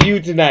keep it on you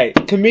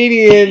tonight.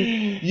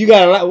 Comedian, you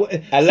got a lot.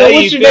 So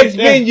what's your next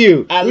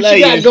venue? What you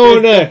got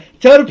going on?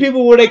 Tell the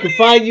people where they can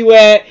find you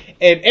at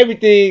and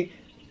everything,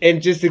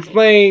 and just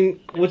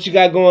explain what you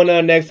got going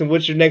on next and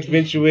what your next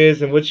venture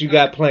is and what you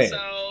got planned.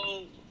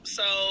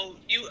 So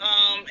you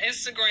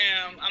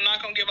Instagram. I'm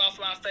not gonna give off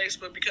my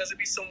Facebook because it'd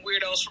be some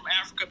weirdos from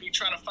Africa be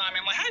trying to find me.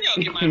 I'm like, how y'all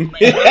get my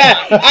information?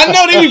 I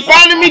know they be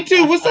finding me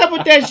too. What's up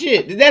with that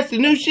shit? That's the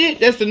new shit?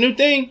 That's the new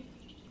thing?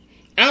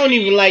 I don't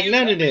even like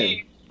none of them.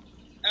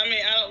 I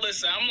don't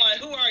listen. I'm like,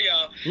 who are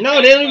y'all?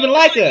 No, they don't even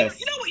like us.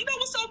 You know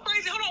what's so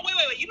crazy? Hold on, wait.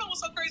 You know what's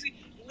so crazy?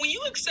 When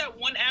you accept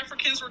one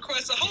African's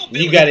request, a whole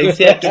village. You gotta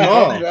accept them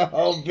all. The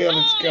whole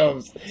village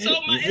comes. So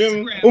my You feel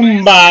me?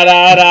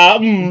 Umba-da-da,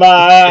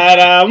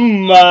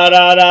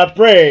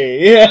 pray.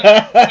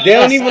 They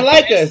don't even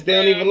like us. They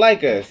don't even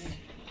like us.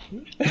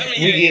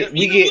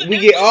 We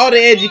get all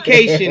the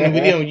education and we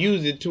don't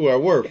use it to our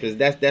worth.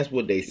 That's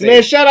what they say.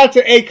 Man, shout out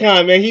to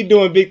Akon, man. He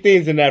doing big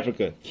things in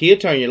Africa. He'll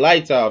turn your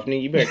lights off,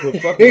 nigga. You better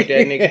quit fucking with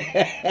that nigga.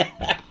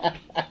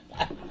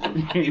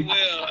 He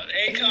will.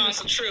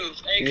 Akon's the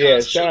truth. Yeah,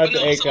 shout out to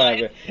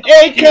Akon, man.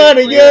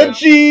 Akon and Young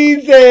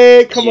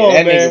Jeezy. Come on,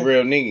 that man. nigga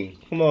real nigga.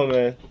 Come on,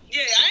 man.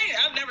 Yeah,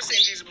 I've never seen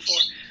Jesus before.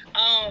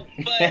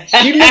 But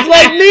He looks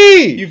like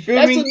me. You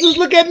feel me? Just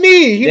look at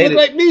me. He look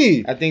like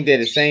me. I think they're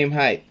the same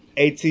height.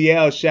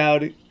 ATL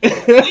shouted. we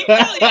probably are.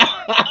 A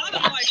lot of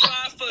them like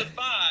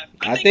 5'5".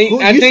 I think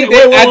Who- you said-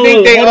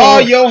 they hold all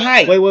on. your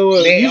height. Wait.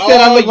 They You said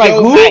I all look like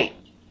your who? height.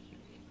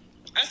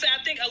 I said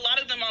I think a lot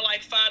of them are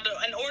like 5.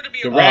 In order to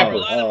be The a rapper, a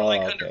rappers. lot of them are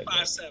like Oh, under okay.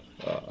 5'7".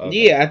 Okay.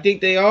 Yeah, I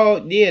think they all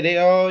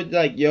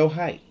like your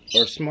height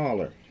or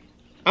smaller.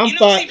 I'm You know,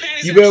 fine.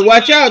 T-Pain's You better actually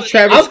watch out, 5'6".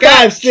 Travis I'm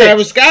Scott. 5'6".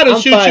 Travis Scott will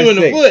I'm shoot you in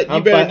the 5'6". foot. You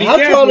I'm better fine. be How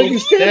careful. tall are you?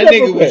 Stand That up nigga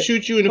real will quick.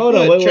 shoot you in the Hold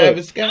foot. on, wait.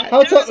 Travis Scott.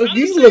 How tall? I'm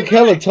You the look same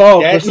hella height. tall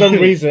for That's- some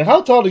reason.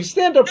 How tall are you?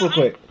 Stand up real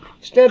quick.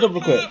 Stand up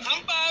real quick. I'm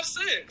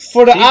 5'6".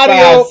 For the He's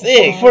audio,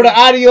 5'6". for the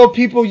audio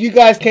people, you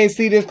guys can't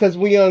see this because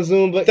we on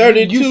Zoom. But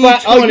 32, you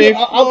find,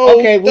 24,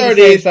 okay, we the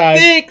same size.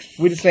 36.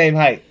 We the same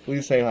height.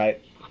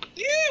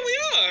 Yeah, we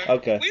are.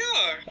 Okay. We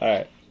are. All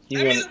right.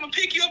 That means I'm gonna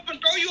pick you up and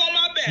throw you on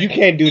my back. You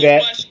can't do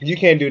that. You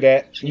can't do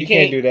that. You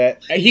can't do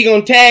that. He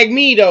gonna tag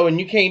me though, and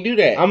you can't do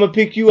that. I'm gonna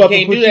pick you up and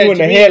can't put do that you in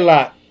to the me.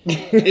 headlock.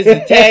 It's a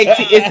tag.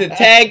 It's a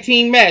tag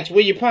team match.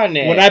 Where your partner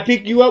at? When I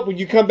pick you up, when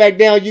you come back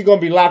down, you're gonna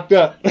be locked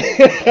up. I'll bring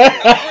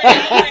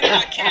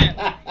my cat.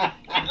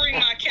 I bring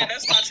my cat.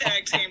 That's my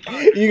tag team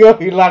partner. You're gonna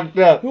be locked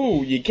up.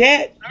 Who? Your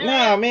cat? All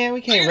Nah, right. man,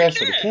 we can't Bring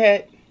wrestle the the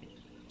cat.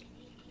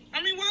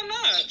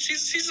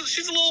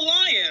 she's a little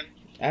lion.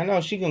 I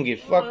know she gonna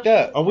get fucked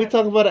up. Are we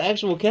talking about an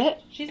actual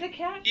cat? She's a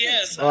cat.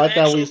 Yes. Oh, I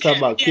thought we was talking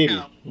about cat. Kitty.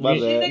 Yeah. My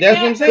bad. That's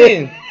what I'm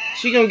saying.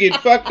 She gonna get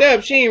fucked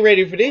up. She ain't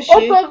ready for this I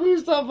shit. thought we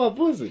was talking about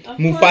pussy.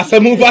 Mufasa,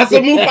 Mufasa,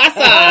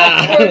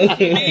 Mufasa.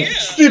 Yeah,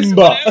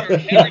 Simba.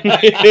 Everything.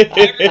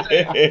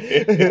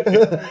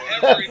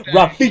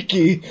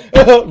 Rafiki.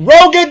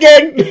 Rogue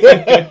again.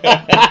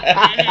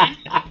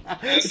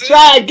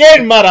 Try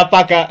again,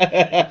 motherfucker.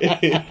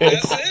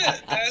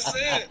 That's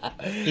it.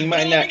 He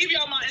might Let not. me give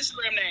y'all my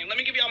Instagram name.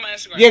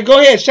 Yeah, go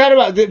ahead. Shout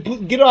out.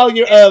 Get all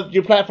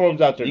your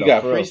platforms out there. You though,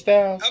 got for real.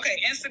 freestyles? Okay,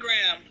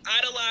 Instagram,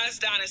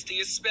 Idolized Dynasty.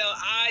 It's spelled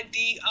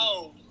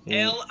IDOLIZE.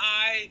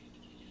 I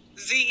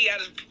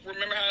just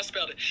remember how I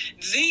spelled it.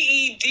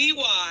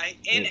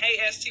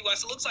 ZEDYNASTY.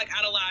 So it looks like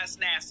Idolized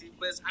Nasty,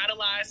 but it's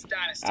Idolized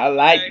Dynasty. I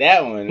like okay?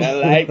 that one. I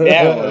like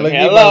that one. Look,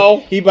 Hello.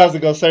 He about to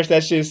go search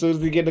that shit as soon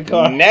as he get in the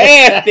car.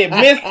 Nasty,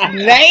 Miss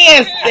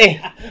Nasty.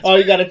 Oh,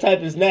 you gotta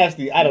type is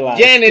nasty. Idolize.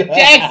 Janet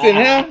Jackson,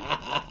 huh?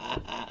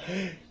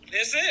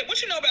 That's it. What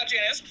you know about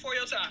Janet? That's before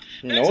your time.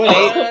 No,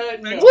 it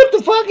ain't. No. What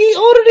the fuck? He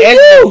older than That's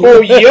you.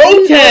 before your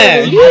I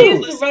time.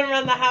 used to run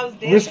around the house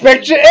dancing.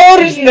 Respect your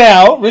elders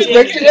now.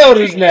 Respect your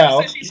elders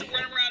now. She used to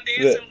run around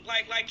dancing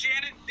like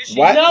Janet. Did she?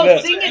 Watch, No,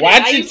 look, singing it.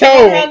 watch I your used to run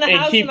tone around the and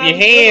house keep when I your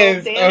was little,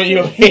 hands dancing on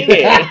your and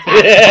singing. head.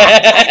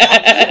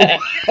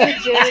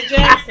 Janet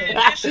Jackson.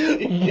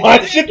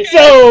 Watch your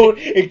tone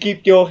and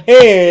keep your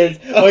hands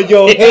on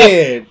your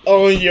head.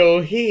 On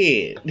your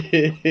head.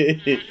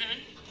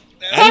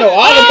 That's I know it.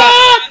 all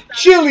about.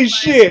 Chilly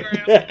shit.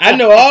 I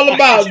know all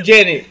about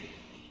Janet.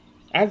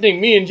 I think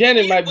me and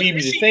Janet might be the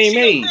Is same she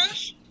your age.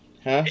 crush?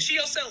 Huh? Is she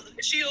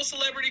your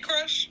celebrity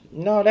crush?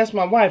 No, that's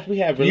my wife. We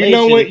have You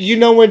relations.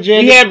 know when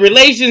Janet. We had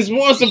relations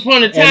once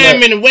upon a time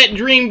look. in a wet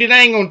dream that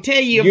I ain't gonna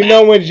tell you about. You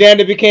know when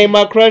Janet became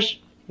my crush?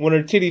 When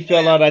her titty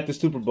fell out at the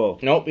Super Bowl.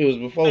 Nope, it was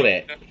before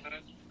that. Before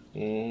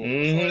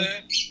Mm-hmm.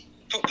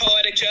 that?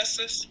 Poetic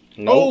justice.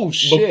 Nope. Oh,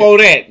 shit. Before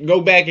that,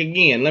 go back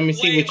again. Let me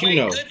see what you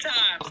know. Good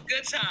times.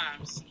 Good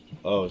times.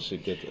 Oh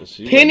shit!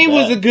 She Penny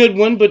went was a back. good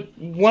one, but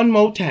one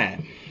more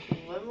time.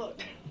 One more.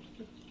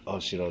 Oh,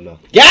 she don't know.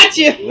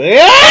 Gotcha.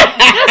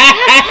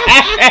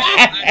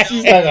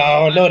 She's like, I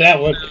don't know that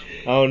one.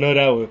 I don't know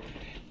that one.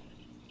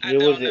 I It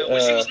don't was, know.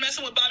 When she was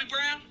messing with Bobby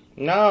Brown?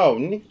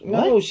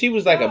 No, she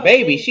was like a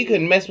baby. She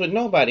couldn't mess with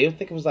nobody. I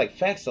think it was like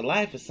Facts of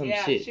Life or some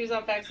Yeah, shit. she was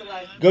on Facts of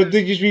Life. Go do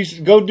your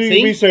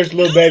See? research,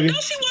 little No, baby. No,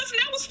 she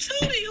wasn't. That was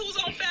Tootie who was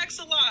on Facts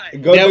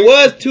Alive. Go That do,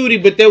 was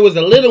Tootie, but there was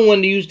a little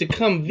one that used to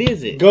come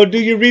visit. Go do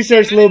your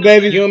research, little You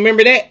baby. don't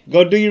remember that?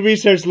 Go do your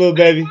research, little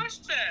baby.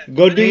 Watch that.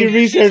 Go do your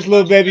research,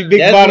 little baby. Big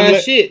That's bottom my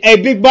lip. shit. Hey,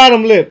 big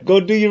bottom lip. Go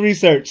do your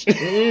research.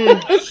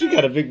 She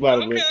got a big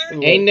bottom lip.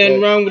 Okay. Ain't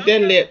nothing wrong with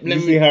that lip. You Let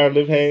see me how her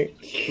lip hang?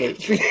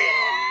 Wait.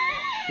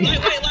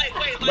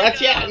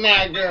 watch out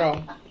now,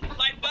 girl.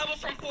 Like Bubba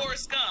from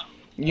Forrest Gump.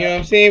 You know what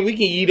I'm saying? We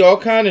can eat all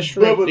kind of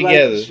shrimp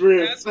together. That's right.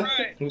 What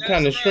That's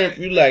kind of right. shrimp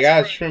you like? That's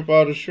I right. shrimp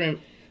all the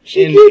shrimp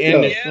She in, cute, in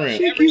though. the Yeah,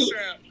 shrimp. every cute.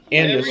 shrimp.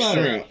 In the Every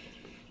shrimp.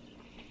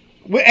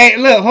 Wait, hey,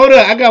 look, hold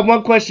up. I got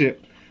one question.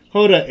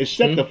 Hold up. And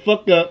shut the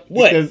fuck up.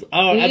 What? Because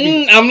I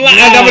be, I'm lying.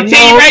 Nah, I'm gonna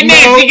tell you right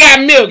now. no. She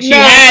got milk. She Nah,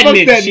 hiding fuck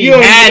it. that. She You don't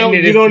even hiding know- it.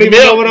 you It's don't even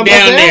milk know what I'm about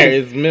down to there. ask.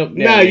 It's milk down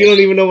Nah, there. you don't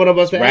even know what I'm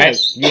about to Right.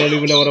 ask. You don't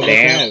even know what I'm about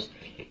to Damn. ask.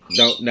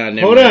 Don't. No,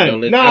 never Hold mind. on.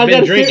 Don't listen. No, I've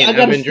been drinking. I I've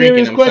got a been serious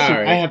drinking. I'm question.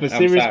 sorry. I have a I'm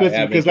serious sorry.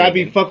 question I've been because I be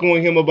drinking. fucking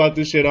with him about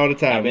this shit all the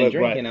time. I've been Look,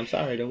 drinking. right. I'm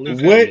sorry. Don't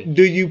listen. What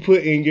do you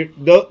put in your?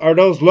 Are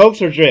those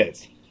lokes or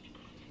dreads?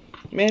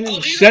 Man, Oh,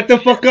 these Shut the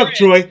fuck up, dreads.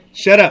 Troy.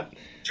 Shut up.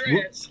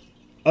 Dreads.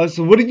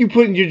 So what do you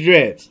put in your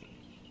dreads?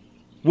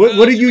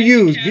 What do you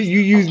use? Do you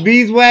use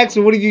beeswax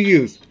or what do you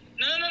use?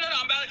 No.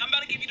 I'm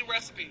about to give you the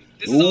recipe.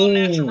 This is all Ooh.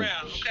 natural.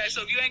 Okay,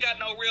 so if you ain't got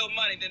no real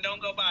money, then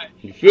don't go buy it.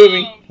 you feel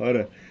me? Hold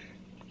on.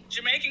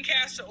 Jamaican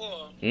castor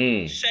oil.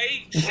 Mm.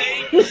 Shea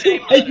Why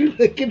butter. you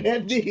looking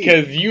at me?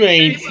 Cause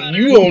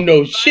you don't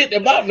know shit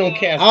about no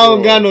castor I don't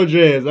oil. got no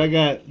dreads. I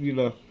got You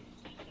got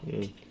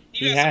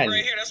He some hiding gray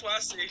it. hair. That's what I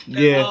see.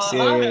 Yeah, That's yeah,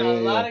 all. yeah, A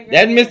lot of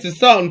That great- Mr.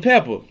 Salt and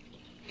Pepper.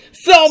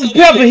 Salt and So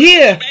pepper what is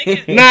here.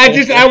 Jamaican? Nah,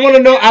 I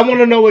want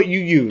to know what you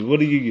use. What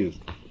do you use?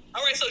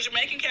 All right, so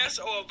Jamaican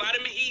castor oil,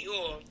 vitamin E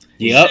oil,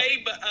 Yep.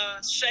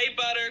 shea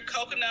butter,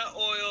 coconut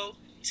oil,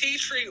 tea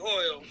tree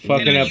oil.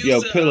 Fucking And then up your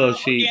use the, pillow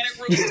sheets.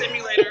 Organic root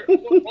stimulator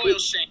oil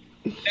sheen.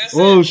 That's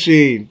Oh it.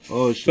 sheen.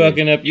 Oh sheen.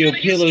 Fucking up You your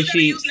gotta pillow use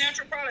sheets.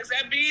 natural products.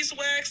 That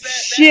beeswax, that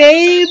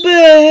Shea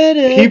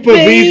butter. He put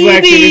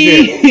beeswax in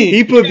his hair.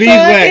 He put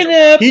beeswax. Fucking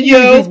up He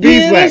your uses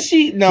beeswax. pillow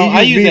sheet. No, He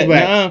I use use that.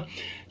 beeswax. Nuh-uh.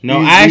 No,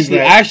 He use I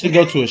beeswax. actually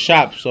go to a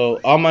shop, so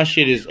all my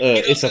shit is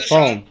it's to a the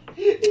foam.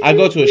 I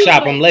go to a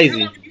shop. I'm How lazy.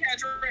 long have you had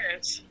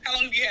dreads? How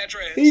long have you had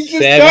dreads? He just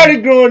 7.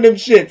 started growing them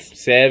shits.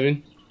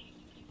 7.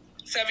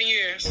 7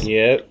 years.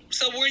 Yep.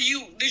 So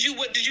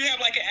did you have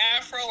like an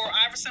afro or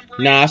Iverson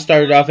braid? Nah, I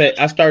started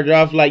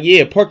off like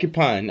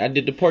porcupine. I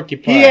did the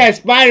porcupine. He had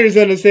spiders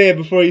on his head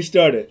before he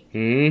started.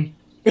 Hmm.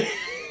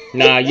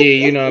 Nah, yeah,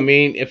 you know what I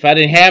mean. If I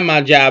didn't have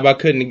my job, I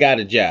couldn't have got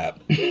a job.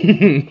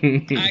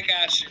 I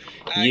got you.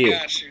 I Yeah.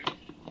 got you.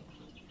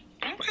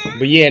 Okay. Okay.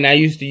 But yeah, and I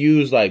used to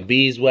use like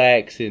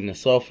beeswax and the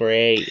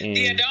sulfurate and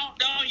Yeah,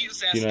 don't use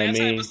that. You know that what I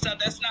mean? type of stuff.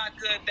 That's not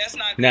good. That's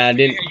not good. Nah, for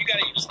then- your hair. You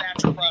gotta use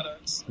natural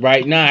products.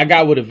 right now I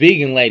got with a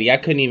vegan lady. I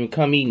couldn't even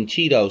come eating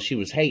Cheetos. She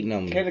was hating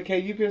on me. Kendra K,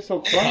 you been so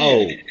Oh,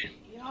 quiet.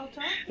 Y'all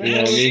talk. You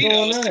know what I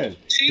mean? What's going on?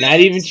 not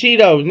even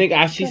Cheetos,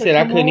 nigga. She Gotta said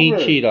I come couldn't eat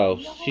over.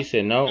 Cheetos. She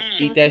said no,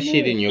 eat that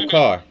shit in your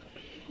car.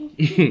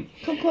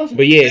 Come closer.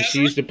 But yeah, she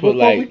used to put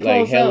Before we like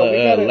close hella out, we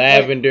gotta,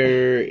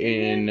 lavender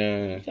and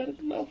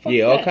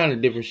yeah, all kind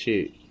of different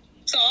shit.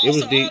 So It was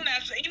also deep. all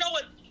natural. You know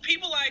what?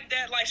 People like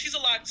that. Like she's a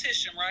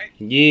loctician, right?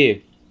 Yeah,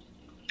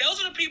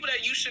 Those are the people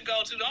that you should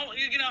go to. Don't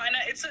you know? And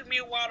it took me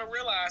a while to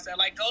realize that.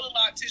 Like, go to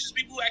locticians,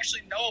 people who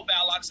actually know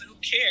about locks and who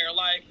care.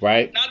 Like,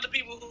 right. not the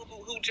people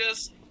who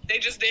just they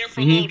just there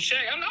for Mhm. a little check.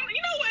 You know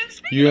what?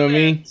 Speaking You know of what I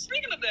that, mean?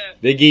 Speaking of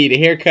that, They give you the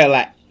haircut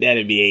like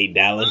that'd be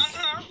 $8.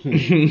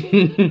 these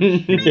new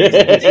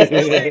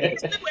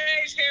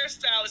age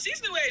hairstylists.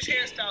 These new age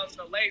hairstylists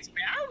are lazy,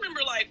 man. I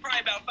remember like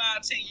probably about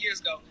 5-10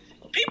 years ago,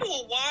 people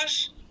will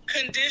wash,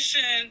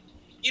 condition,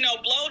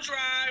 blow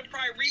dry,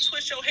 probably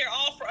retwist your hair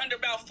all for under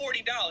about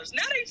 $40.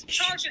 Now they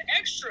charging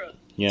extra.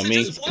 You know what I to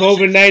mean? just wash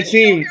COVID-19. and condition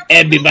your hair for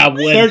That'd be about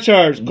 $1. what?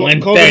 Surcharge.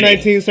 130.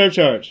 COVID-19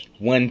 surcharge.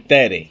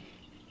 130.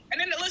 And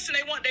then listen,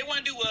 they want to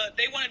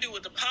do a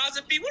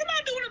deposit fee. What am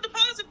I doing a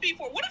deposit fee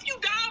for? What if you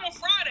die on a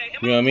Friday?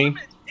 And You know what I mean?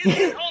 my appointment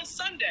is on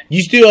Sunday.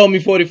 You still owe me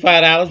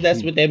 $45.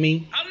 That's what that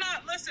mean. I'm not.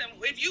 Listen,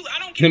 I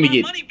don't Let get me my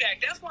get- money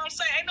back. That's what I'm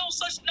saying. Ain't no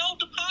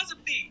deposit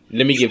fee.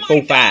 Let me You get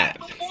might die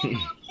 4-5. before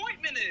my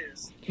appointment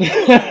is.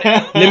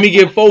 Let me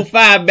get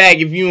 4-5 back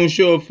if you don't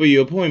show up for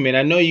your appointment.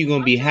 I know you're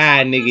gonna be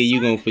high, nigga.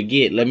 You gonna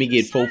forget. Let me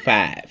get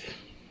 4-5.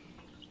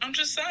 I'm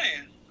just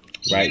saying.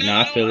 Right You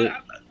now, I know, feel it.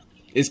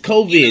 It's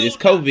COVID. It's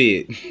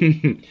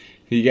COVID.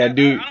 You gotta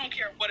do. I don't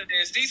care what it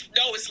is. It's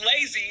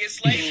lazy.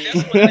 It's lazy.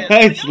 That's what it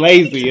is. It's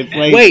lazy. It's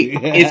lazy. Wait,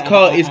 it's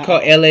called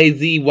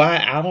LAZY.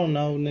 I don't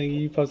know, nigga.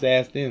 You supposed to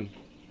ask them.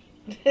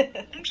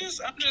 I'm just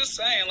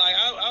saying. Like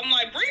I'm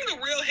like, bring the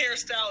real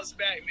hairstylists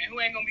back, man. Who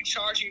ain't gonna be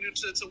charging you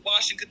to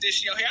wash and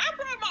condition your hair? I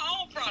brought my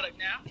own product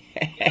now.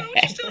 You know,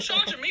 what you still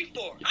charging me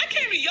for? I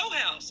came to your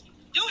house.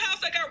 Your house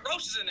that got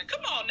roaches in it.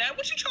 Come on now.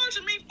 What you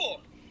charging me for?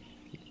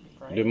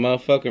 The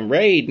motherfucking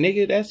raid,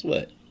 nigga. That's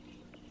what.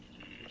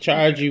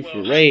 Charge you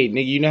for raid,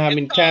 nigga. You know how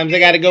many times I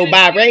gotta go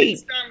buy raid?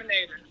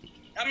 Exterminator.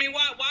 I mean,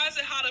 why is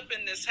it hot up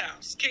in this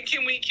house?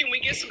 Can we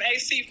get some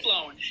AC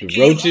flowing? Can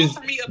you Roaches,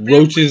 offer me a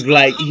roaches beverage?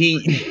 like I'm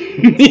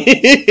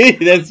heat.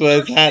 That's why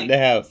it's hot in the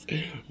house.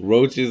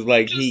 Roaches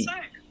like just heat.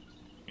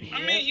 saying.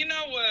 I mean, you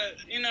know what?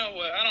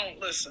 I don't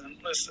listen.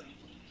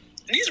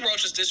 These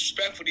roaches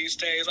disrespectful these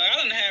days. Like, I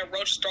done had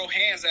roaches throw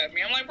hands at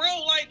me. I'm like, bro,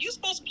 like, you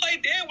supposed to play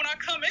dead when I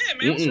come in,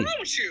 man. What's wrong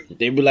with you?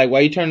 They be like,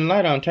 why you turn the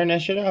light on? Turn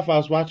that shit off. I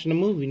was watching a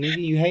movie,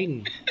 nigga. You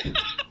hating.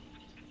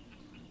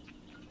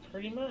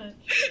 Pretty much.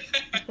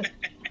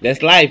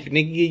 That's life,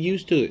 nigga. Get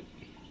used to it.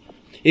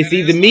 It's That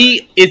either is me.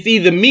 life. It's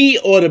either me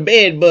or the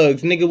bed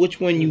bugs, nigga. Which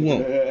one you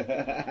want? You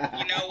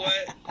know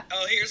what?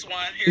 Oh, here's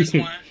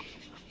one.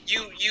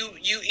 You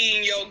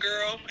eating your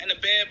girl and the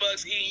bed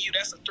bugs eating you.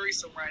 That's a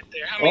threesome right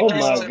there. How many Oh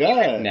threesomes my have you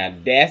had? god. Now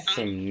that's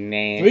some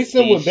nasty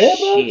Threesome with bed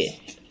bugs?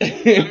 shit. I mean,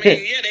 yeah,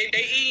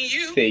 they eating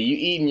you. Say you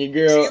eating your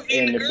girl You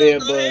eating and the the bed girl,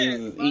 bugs go ahead.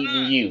 is Why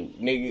eating not? you,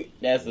 nigga.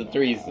 That's a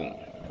threesome.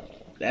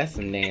 That's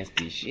some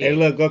nasty shit. Hey,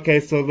 look. Okay,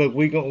 so look,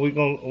 we gonna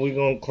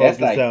close That's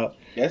this like- out.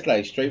 That's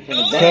like straight from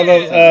the Tell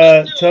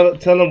bottom. them,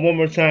 tell them one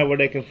more time where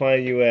they can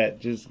find you at.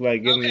 Just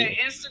like give Okay, me.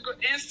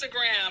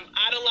 Instagram,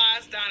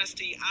 Idolized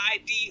Dynasty,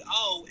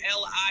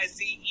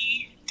 IDOLIZE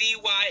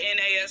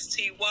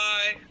DYNASTY.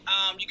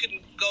 You can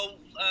go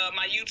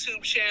my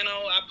YouTube channel.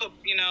 I put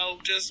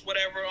just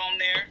whatever on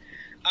there.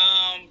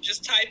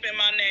 Just type in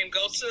my name.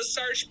 Go to the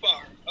search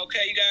bar. Okay,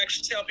 you gotta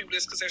actually tell people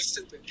this because they're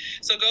stupid.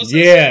 So go to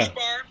the search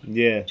bar.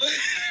 Yeah.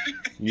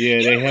 Yeah,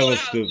 You they don't hella realize-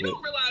 stupid. You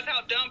don't realize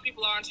how dumb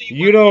people are until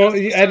You don't.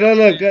 I don't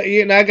look.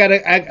 I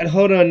gotta.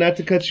 Hold on, not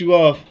to cut you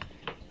off.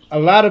 A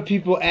lot of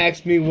people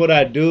ask me what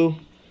I do,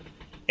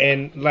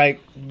 and like,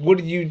 what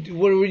were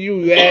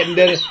you at? And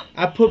then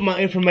I put my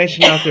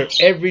information out there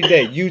every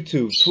day.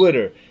 YouTube,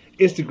 Twitter,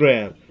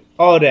 Instagram,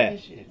 all that.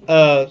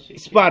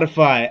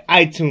 Spotify,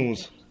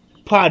 iTunes,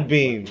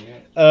 Podbean,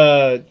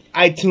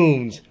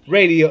 iTunes,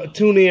 radio,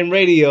 TuneIn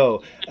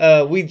Radio.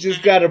 We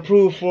just got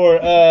approved for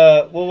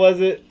what was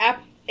it?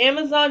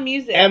 Amazon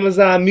Music.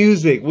 Amazon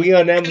Music. We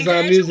on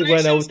Amazon Music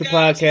right now with the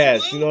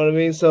podcast. You know what I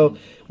mean? So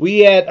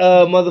we at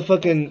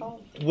motherfucking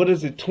what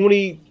is it?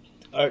 20.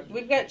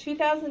 We've got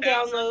 2,000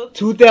 downloads.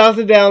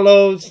 2,000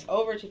 downloads.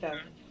 Over 2,000.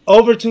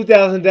 Over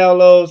 2,000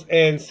 downloads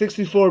and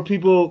 64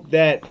 people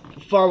that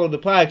follow the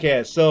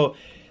podcast. So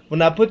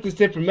when I put this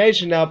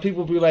information out,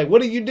 people be like,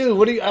 "What do you do?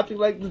 What do you?" I feel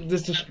like the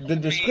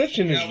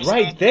description is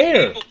right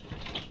there. People,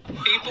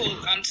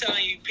 I'm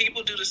telling you,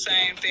 people do the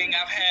same thing.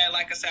 I've had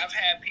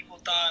people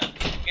thought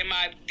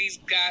these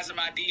guys in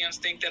my DMs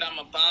think that I'm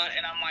a bot,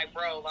 and I'm like,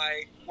 bro,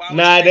 like, why would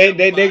Nah, you think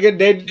I'm a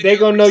bot? they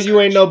gonna know you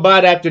ain't no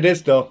bot after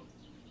this though.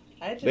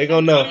 They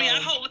gonna know. I mean, I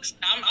hope.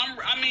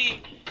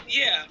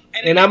 Yeah,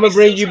 And I'm gonna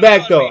bring you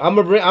back though. I'm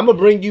gonna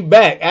bring you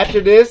back after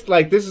this.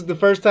 Like this is the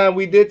first time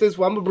we did this.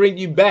 Well, I'm gonna bring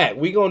you back.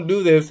 We gonna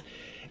do this,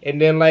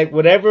 and then like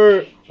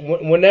whenever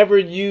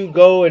you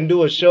go and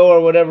do a show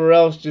or whatever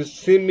else, just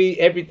send me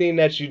everything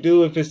that you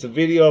do. If it's a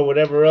video or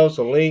whatever else,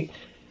 a link,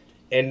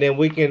 and then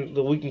we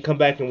can come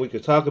back and we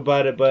can talk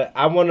about it. But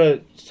I want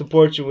to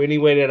support you any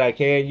way that I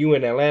can. You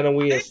in Atlanta,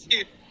 we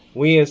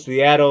in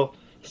Seattle.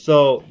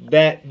 So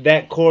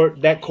that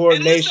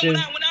coordination.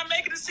 Listen, when I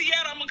make it to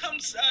Seattle, I'm gonna come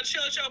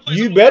chill at your place.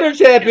 You better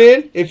tap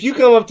in. If you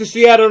come up to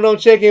Seattle and don't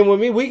check in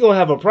with me, we gonna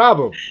have a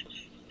problem.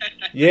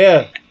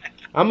 Yeah,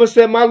 I'm gonna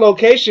set my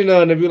location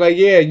on and be like,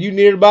 yeah, you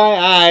nearby?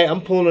 Alright,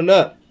 I'm pulling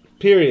up.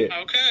 Period.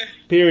 Okay.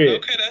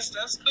 Period. Okay,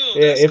 that's cool.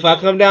 Yeah, if I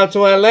come down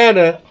to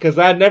Atlanta, because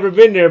I've never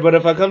been there, but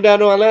if I come down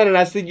to Atlanta and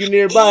I see you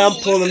nearby, I'm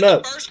pulling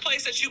up. The first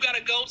place that you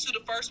gotta go to,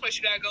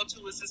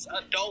 is this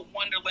adult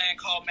wonderland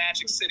called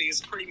Magic City.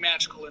 It's pretty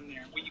magical in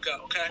there. Where you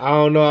go, okay? I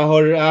don't know. I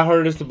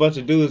heard it's a bunch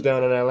of dudes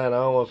down in Atlanta. I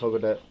don't want to fuck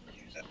with that.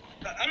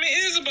 I mean,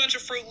 it is a bunch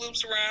of Fruit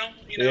Loops around,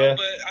 but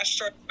I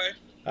straight away.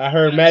 I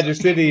heard Magic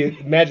City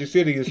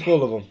is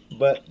full of them,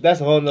 but that's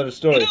a whole nother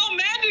story. No,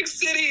 Magic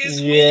City is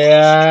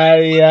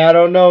full I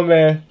don't know,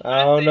 man.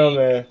 I don't know.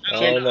 I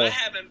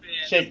haven't been.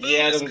 Check the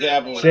Adam's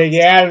apple. Check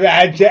the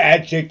Adam's apple. I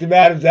checked the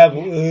Adam's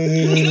apple.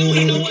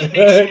 You know what?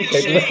 They can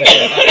shave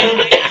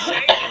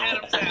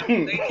Adam's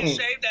apple. They can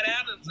shave that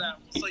Adam's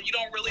apple, so you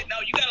don't really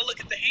know. You gotta look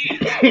at the hands.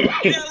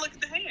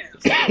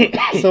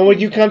 So when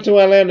you come to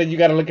Atlanta, you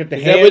gotta look at the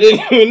hands. Is that what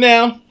they do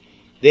now?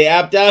 They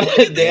opt out.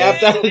 They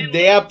opt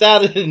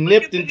out of the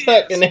nipped and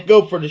tuck, and they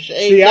go for the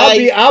shade.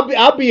 See,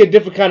 I'll be a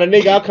different kind of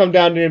nigga. I'll come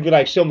down there and be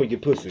like, "Show me your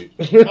pussy."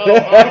 I'm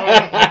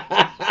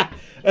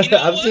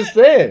just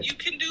saying. You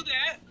can do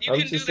that. I'm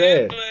just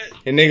saying.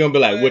 And they're gonna be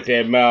like, "What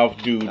that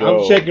mouth do?"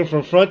 Though? I'm checking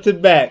from front to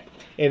back,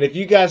 and if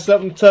you got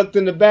something tucked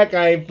in the back,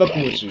 I ain't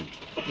fucking with you.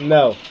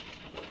 No.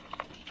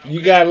 You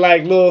got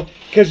like little,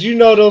 cause you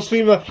know those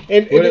females.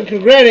 And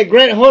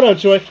granted, hold on,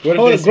 Troy. What if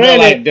they smell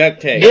like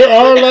duct tape? There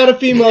are a lot of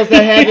females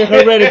that have it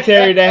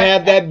hereditary, that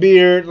have that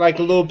beard, like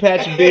a little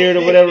patch of beard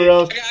or whatever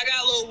else. I got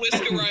a little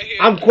whisker right here.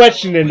 I'm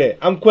questioning it.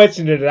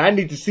 I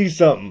need to see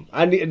something.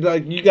 I need,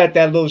 like, you got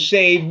that little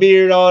shaved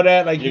beard, all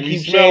that. Like if you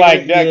smell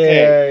like duct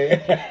tape.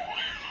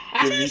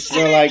 If you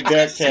smell like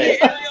duct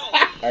tape,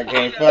 I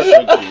can't fuck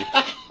with you.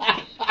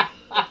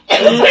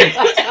 Who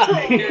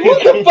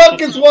the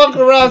fuck is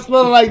walking around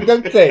smelling like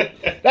duct tape?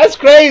 That's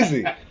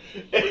crazy.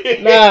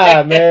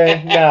 Nah,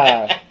 man.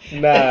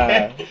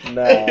 Nah.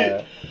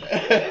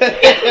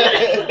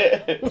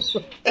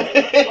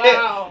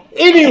 Wow.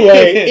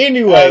 Anyway.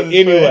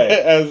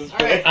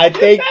 I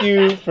thank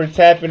you for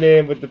tapping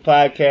in with the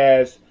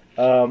podcast.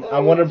 I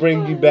want to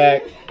bring you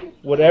back.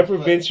 Whatever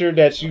venture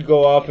that you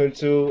go off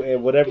into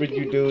and whatever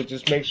you do,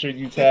 just make sure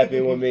you tap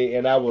in with me,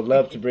 and I would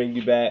love to bring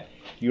you back.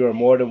 You are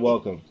more than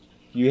welcome.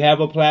 You have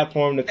a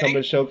platform to come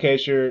and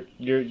showcase your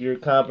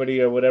company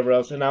or whatever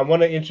else. And I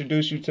want to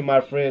introduce you to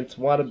my friends.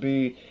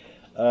 Wannabe.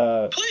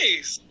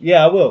 Please.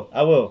 Yeah, I will.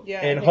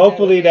 Yeah, and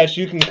hopefully that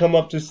you can come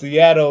up to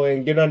Seattle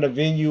and get on the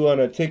venue on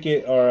a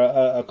ticket or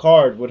a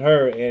card with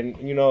her. And,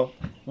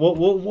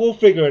 we'll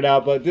figure it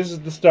out. But this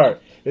is the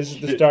start. This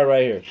is the start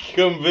right here.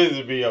 Come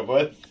visit me,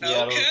 boy.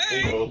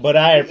 Okay. But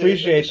I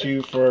appreciate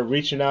you for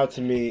reaching out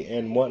to me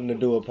and wanting to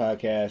do a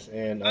podcast.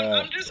 And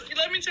I'm just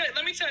let me say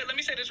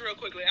this real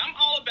quickly. I'm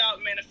all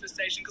about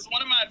manifestation because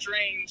one of my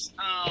dreams,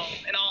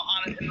 in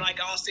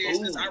all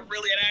seriousness, I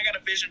got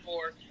a vision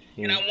for it.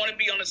 And I want to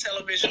be on the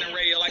television and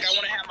radio. Like, I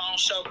want to have my own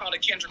show called the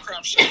Kendra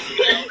Crump Show,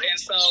 And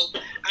so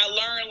I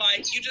learned,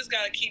 like, you just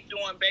got to keep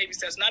doing baby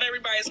steps. Not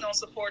everybody's going to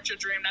support your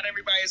dream. Not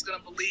everybody's going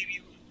to believe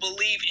in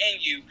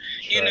you,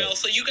 you know.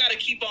 So you got to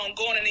keep on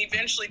going, and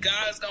eventually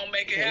God's going to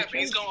make it happen.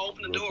 He's going to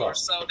open the door.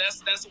 So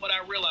that's what I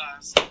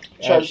realized.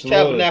 Church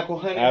Tabernacle,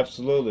 honey.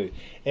 Absolutely.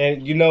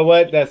 And you know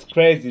what? That's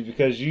crazy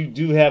because you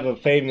do have a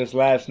famous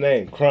last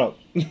name, Crump.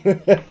 You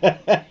know what?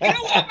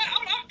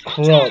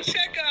 I'm trying to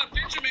check out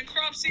Benjamin Crump.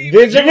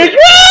 Benjamin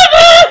Crump!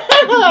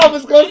 I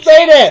was going to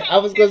say that.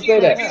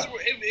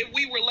 If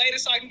we related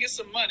so I can get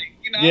some money.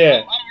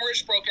 Yeah. I'm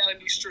rich broke out in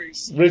these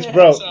streets. Rich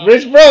broke.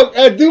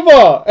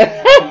 Duval.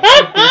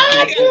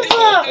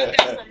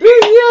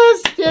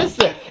 Yes.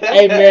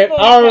 Hey, man,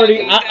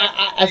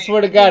 I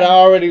swear to God, I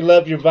already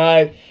love your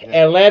vibe.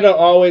 Atlanta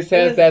always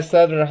has that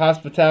southern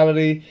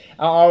hospitality.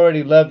 I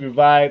already love your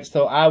vibe,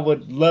 so I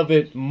would love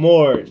it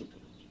more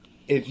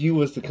if you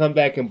was to come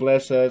back and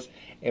bless us.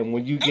 And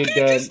when you get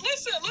done, just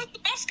listen,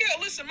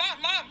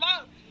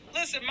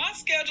 my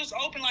schedule's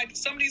open like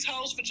some of these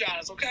hoes'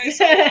 vaginas. Okay.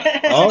 So,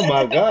 oh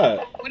my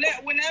God.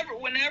 Whenever, a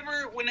lot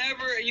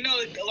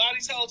of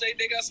these hoes they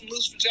got some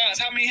loose vaginas.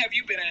 How many have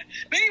you been in?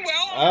 But anyway,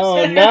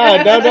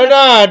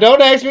 no.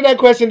 Don't ask me that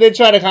question. Then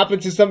try to hop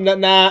into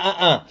something.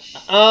 I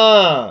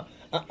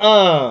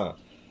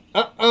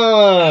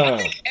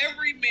think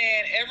every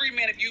every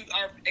man, if you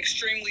are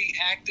extremely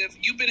active,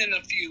 you've been in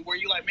a few where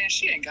you're like, man,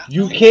 she ain't got.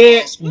 You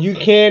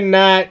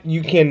cannot.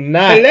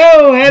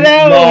 Hello.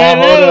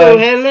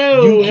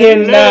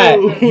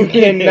 You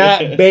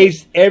cannot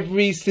base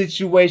every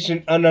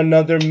situation on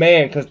another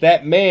man, because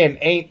that man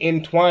ain't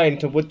entwined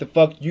to what the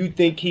fuck you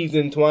think he's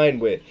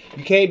entwined with.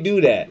 You can't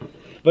do that.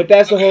 But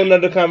that's a whole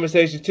nother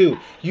conversation too.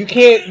 You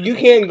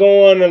can't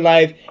go on in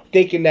life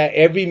thinking that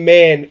every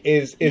man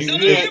is.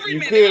 You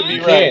could be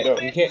right though.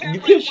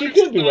 She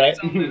could be right.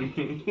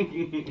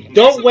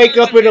 Don't wake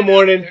up in the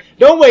morning.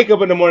 Don't wake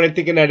up in the morning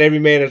thinking that every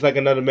man is like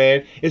another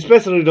man,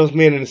 especially those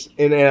men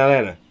in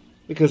Atlanta,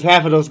 because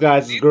half of those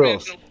guys is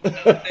girls.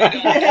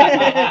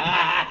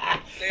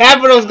 Half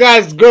of those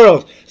guys is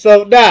girls.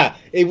 So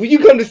when you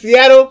come to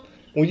Seattle.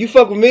 When you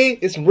fuck with me,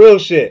 it's real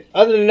shit.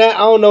 Other than that, I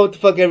don't know what the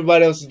fuck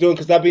everybody else is doing,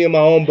 because I be in my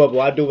own bubble.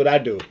 I do what I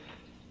do.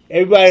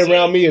 Everybody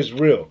around me is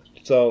real.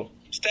 So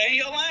stay in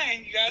your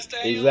lane. You gotta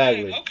stay in your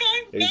lane.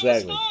 Okay, exactly.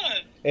 That was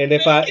fun. And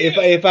if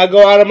I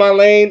go out of my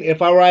lane,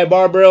 if I ride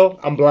barbell,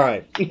 I'm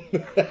blind.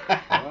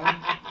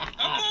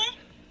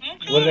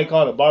 What do they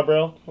call it?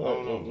 Barbell?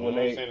 When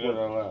they say that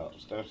out loud.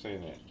 Stop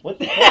saying that. What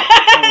the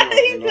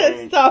He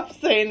said stop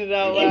saying it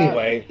out loud.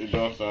 Anyway.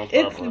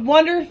 It's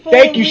wonderful.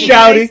 Thank you,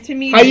 Shouty. Nice to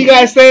meet How you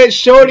guys say it?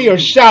 Shorty or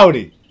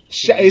Shouty?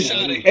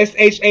 Shouty.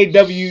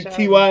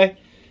 SHAWTY.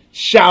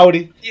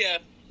 Shouty. Yeah.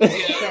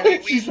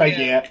 She's like,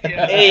 yeah.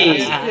 Hey.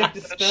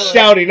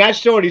 Shouty, not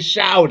Shorty.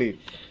 Shouty.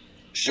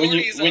 When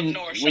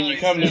you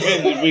come to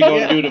visit, we're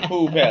going to do the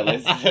pool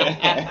palace.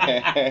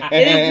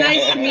 It is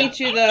nice to meet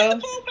you, though. The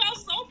pool palace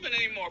is open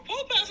anymore.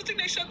 Pool palace, I think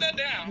they shut that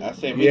down. I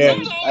said,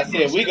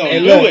 we're going to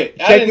do it.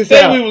 I didn't this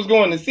say out. we was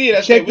going to see it. I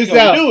Check said, we're this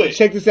going out. to do it.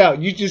 Check this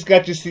out. You just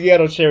got your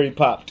Seattle cherry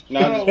popped. No,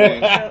 I'm just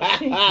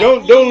playing.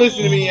 Don't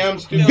listen to me. I'm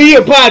stupid.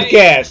 Via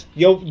podcast.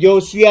 Yo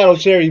Seattle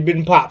cherry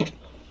been popped.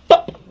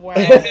 Wow.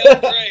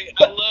 That was great.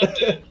 I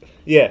loved it.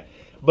 Yeah.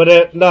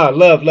 But,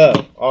 love.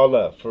 All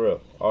love. For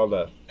real. All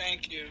love.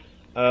 Thank you.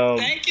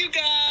 Thank you,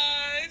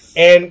 guys.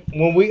 And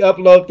when we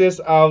upload this,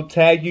 I'll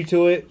tag you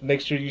to it. Make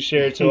sure you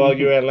share it to all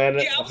your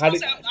Atlanta.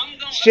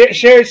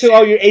 Share it to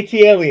all your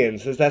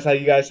ATLians. Is that how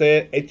you guys say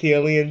it?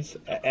 ATLians,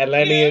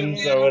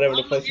 Atlanteans, or whatever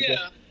the fuck you say.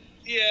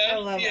 Yeah. I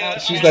love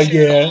She's like,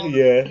 yeah.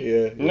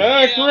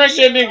 Nah, correct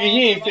that nigga.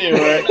 He ain't say it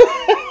right.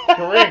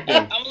 Correct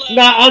him.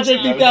 Nah, Andre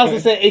 3000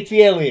 said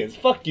ATLians.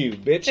 Fuck you,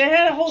 bitch. They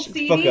had a whole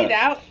CD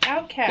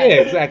Outcast.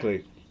 Yeah,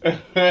 exactly.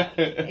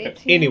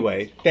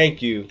 Anyway,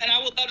 thank you. And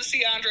I would love to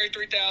see Andre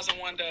 3000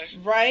 one day.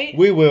 Right?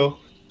 We will.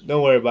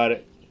 Don't worry about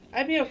it.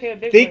 I'd be okay with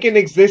Big Think Boy. in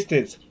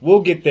existence.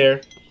 We'll get there.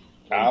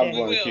 I'm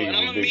going going to and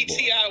I'm gonna meet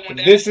T.I. one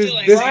day. This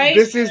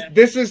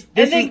is.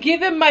 And then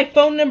give him my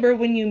phone number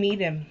when you meet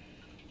him.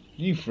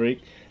 You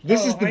freak.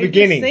 This is the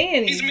beginning.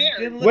 He's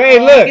married. Wait,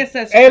 look. I guess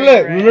that's hey, true,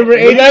 look. right? Remember?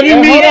 Let me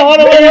meet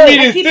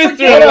his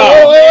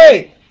sister-in-law.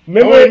 Wait.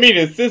 Remember? I want to meet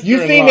his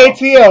sister-in-law. You seen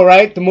ATL,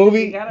 right? The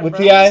movie with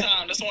T.I.?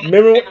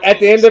 Remember at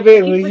the end of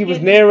it when he was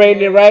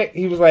narrating it, right?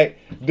 He was like,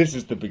 "This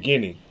is the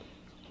beginning."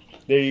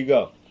 There you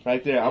go.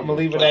 Right there. I'm going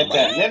to leave it at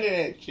that. None of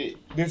that shit.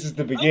 This is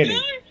the beginning.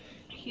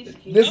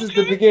 This is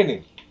the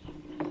beginning.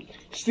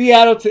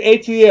 Seattle to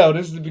ATL.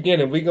 This is the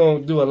beginning. We're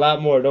going to do a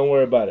lot more. Don't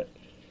worry about it.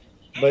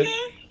 But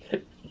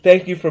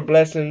thank you for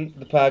blessing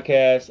the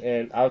podcast,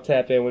 and I'll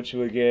tap in with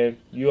you again.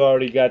 You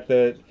already got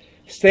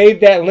save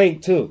that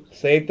link, too.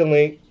 Save the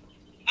link.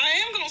 I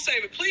am going to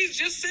save it. Please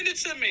just send it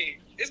to me.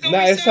 It's going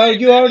Nah, to be it's how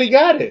you already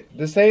got it.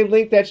 The same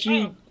link that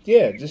you...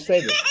 Yeah, just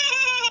save it.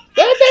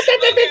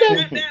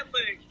 that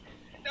link.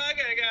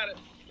 Okay, got it.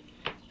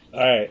 All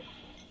right.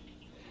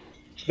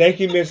 Thank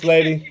you, Miss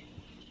Lady.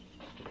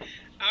 All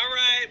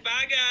right.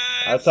 Bye,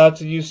 guys. I'll talk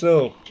to you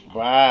soon.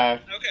 Bye.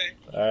 Okay.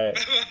 All right.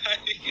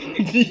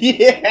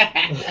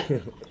 Yeah.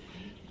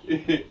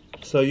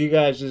 So you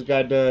guys just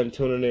got done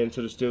tuning in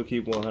to the Still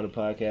Keep 100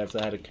 podcast.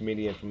 I had a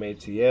comedian from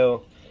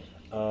ATL.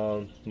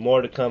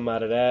 More to come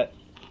out of that.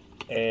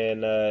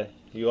 And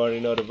you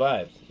already know the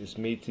vibes. It's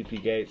me,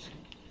 TP Gates,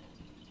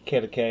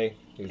 Kendra K,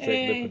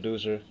 executive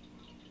producer.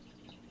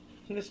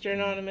 Mr.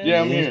 Anonymous.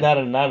 Yeah, I'm He's here. not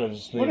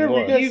anonymous anymore.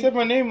 Whatever, you guys said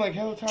my name like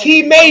hell time.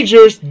 T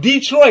Majors,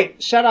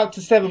 Detroit. Shout out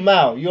to 7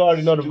 Mile. You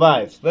already know the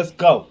vibes. Let's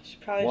go.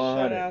 Should probably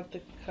 100. shout out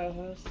the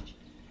co-host.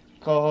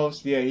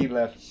 Co-host, yeah, he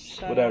left.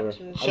 Shout Whatever. out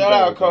to the- Shout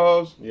out,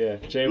 co-host. Yeah,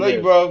 Jay Love you,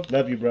 Riz. bro.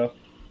 Love you, bro.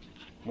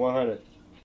 100.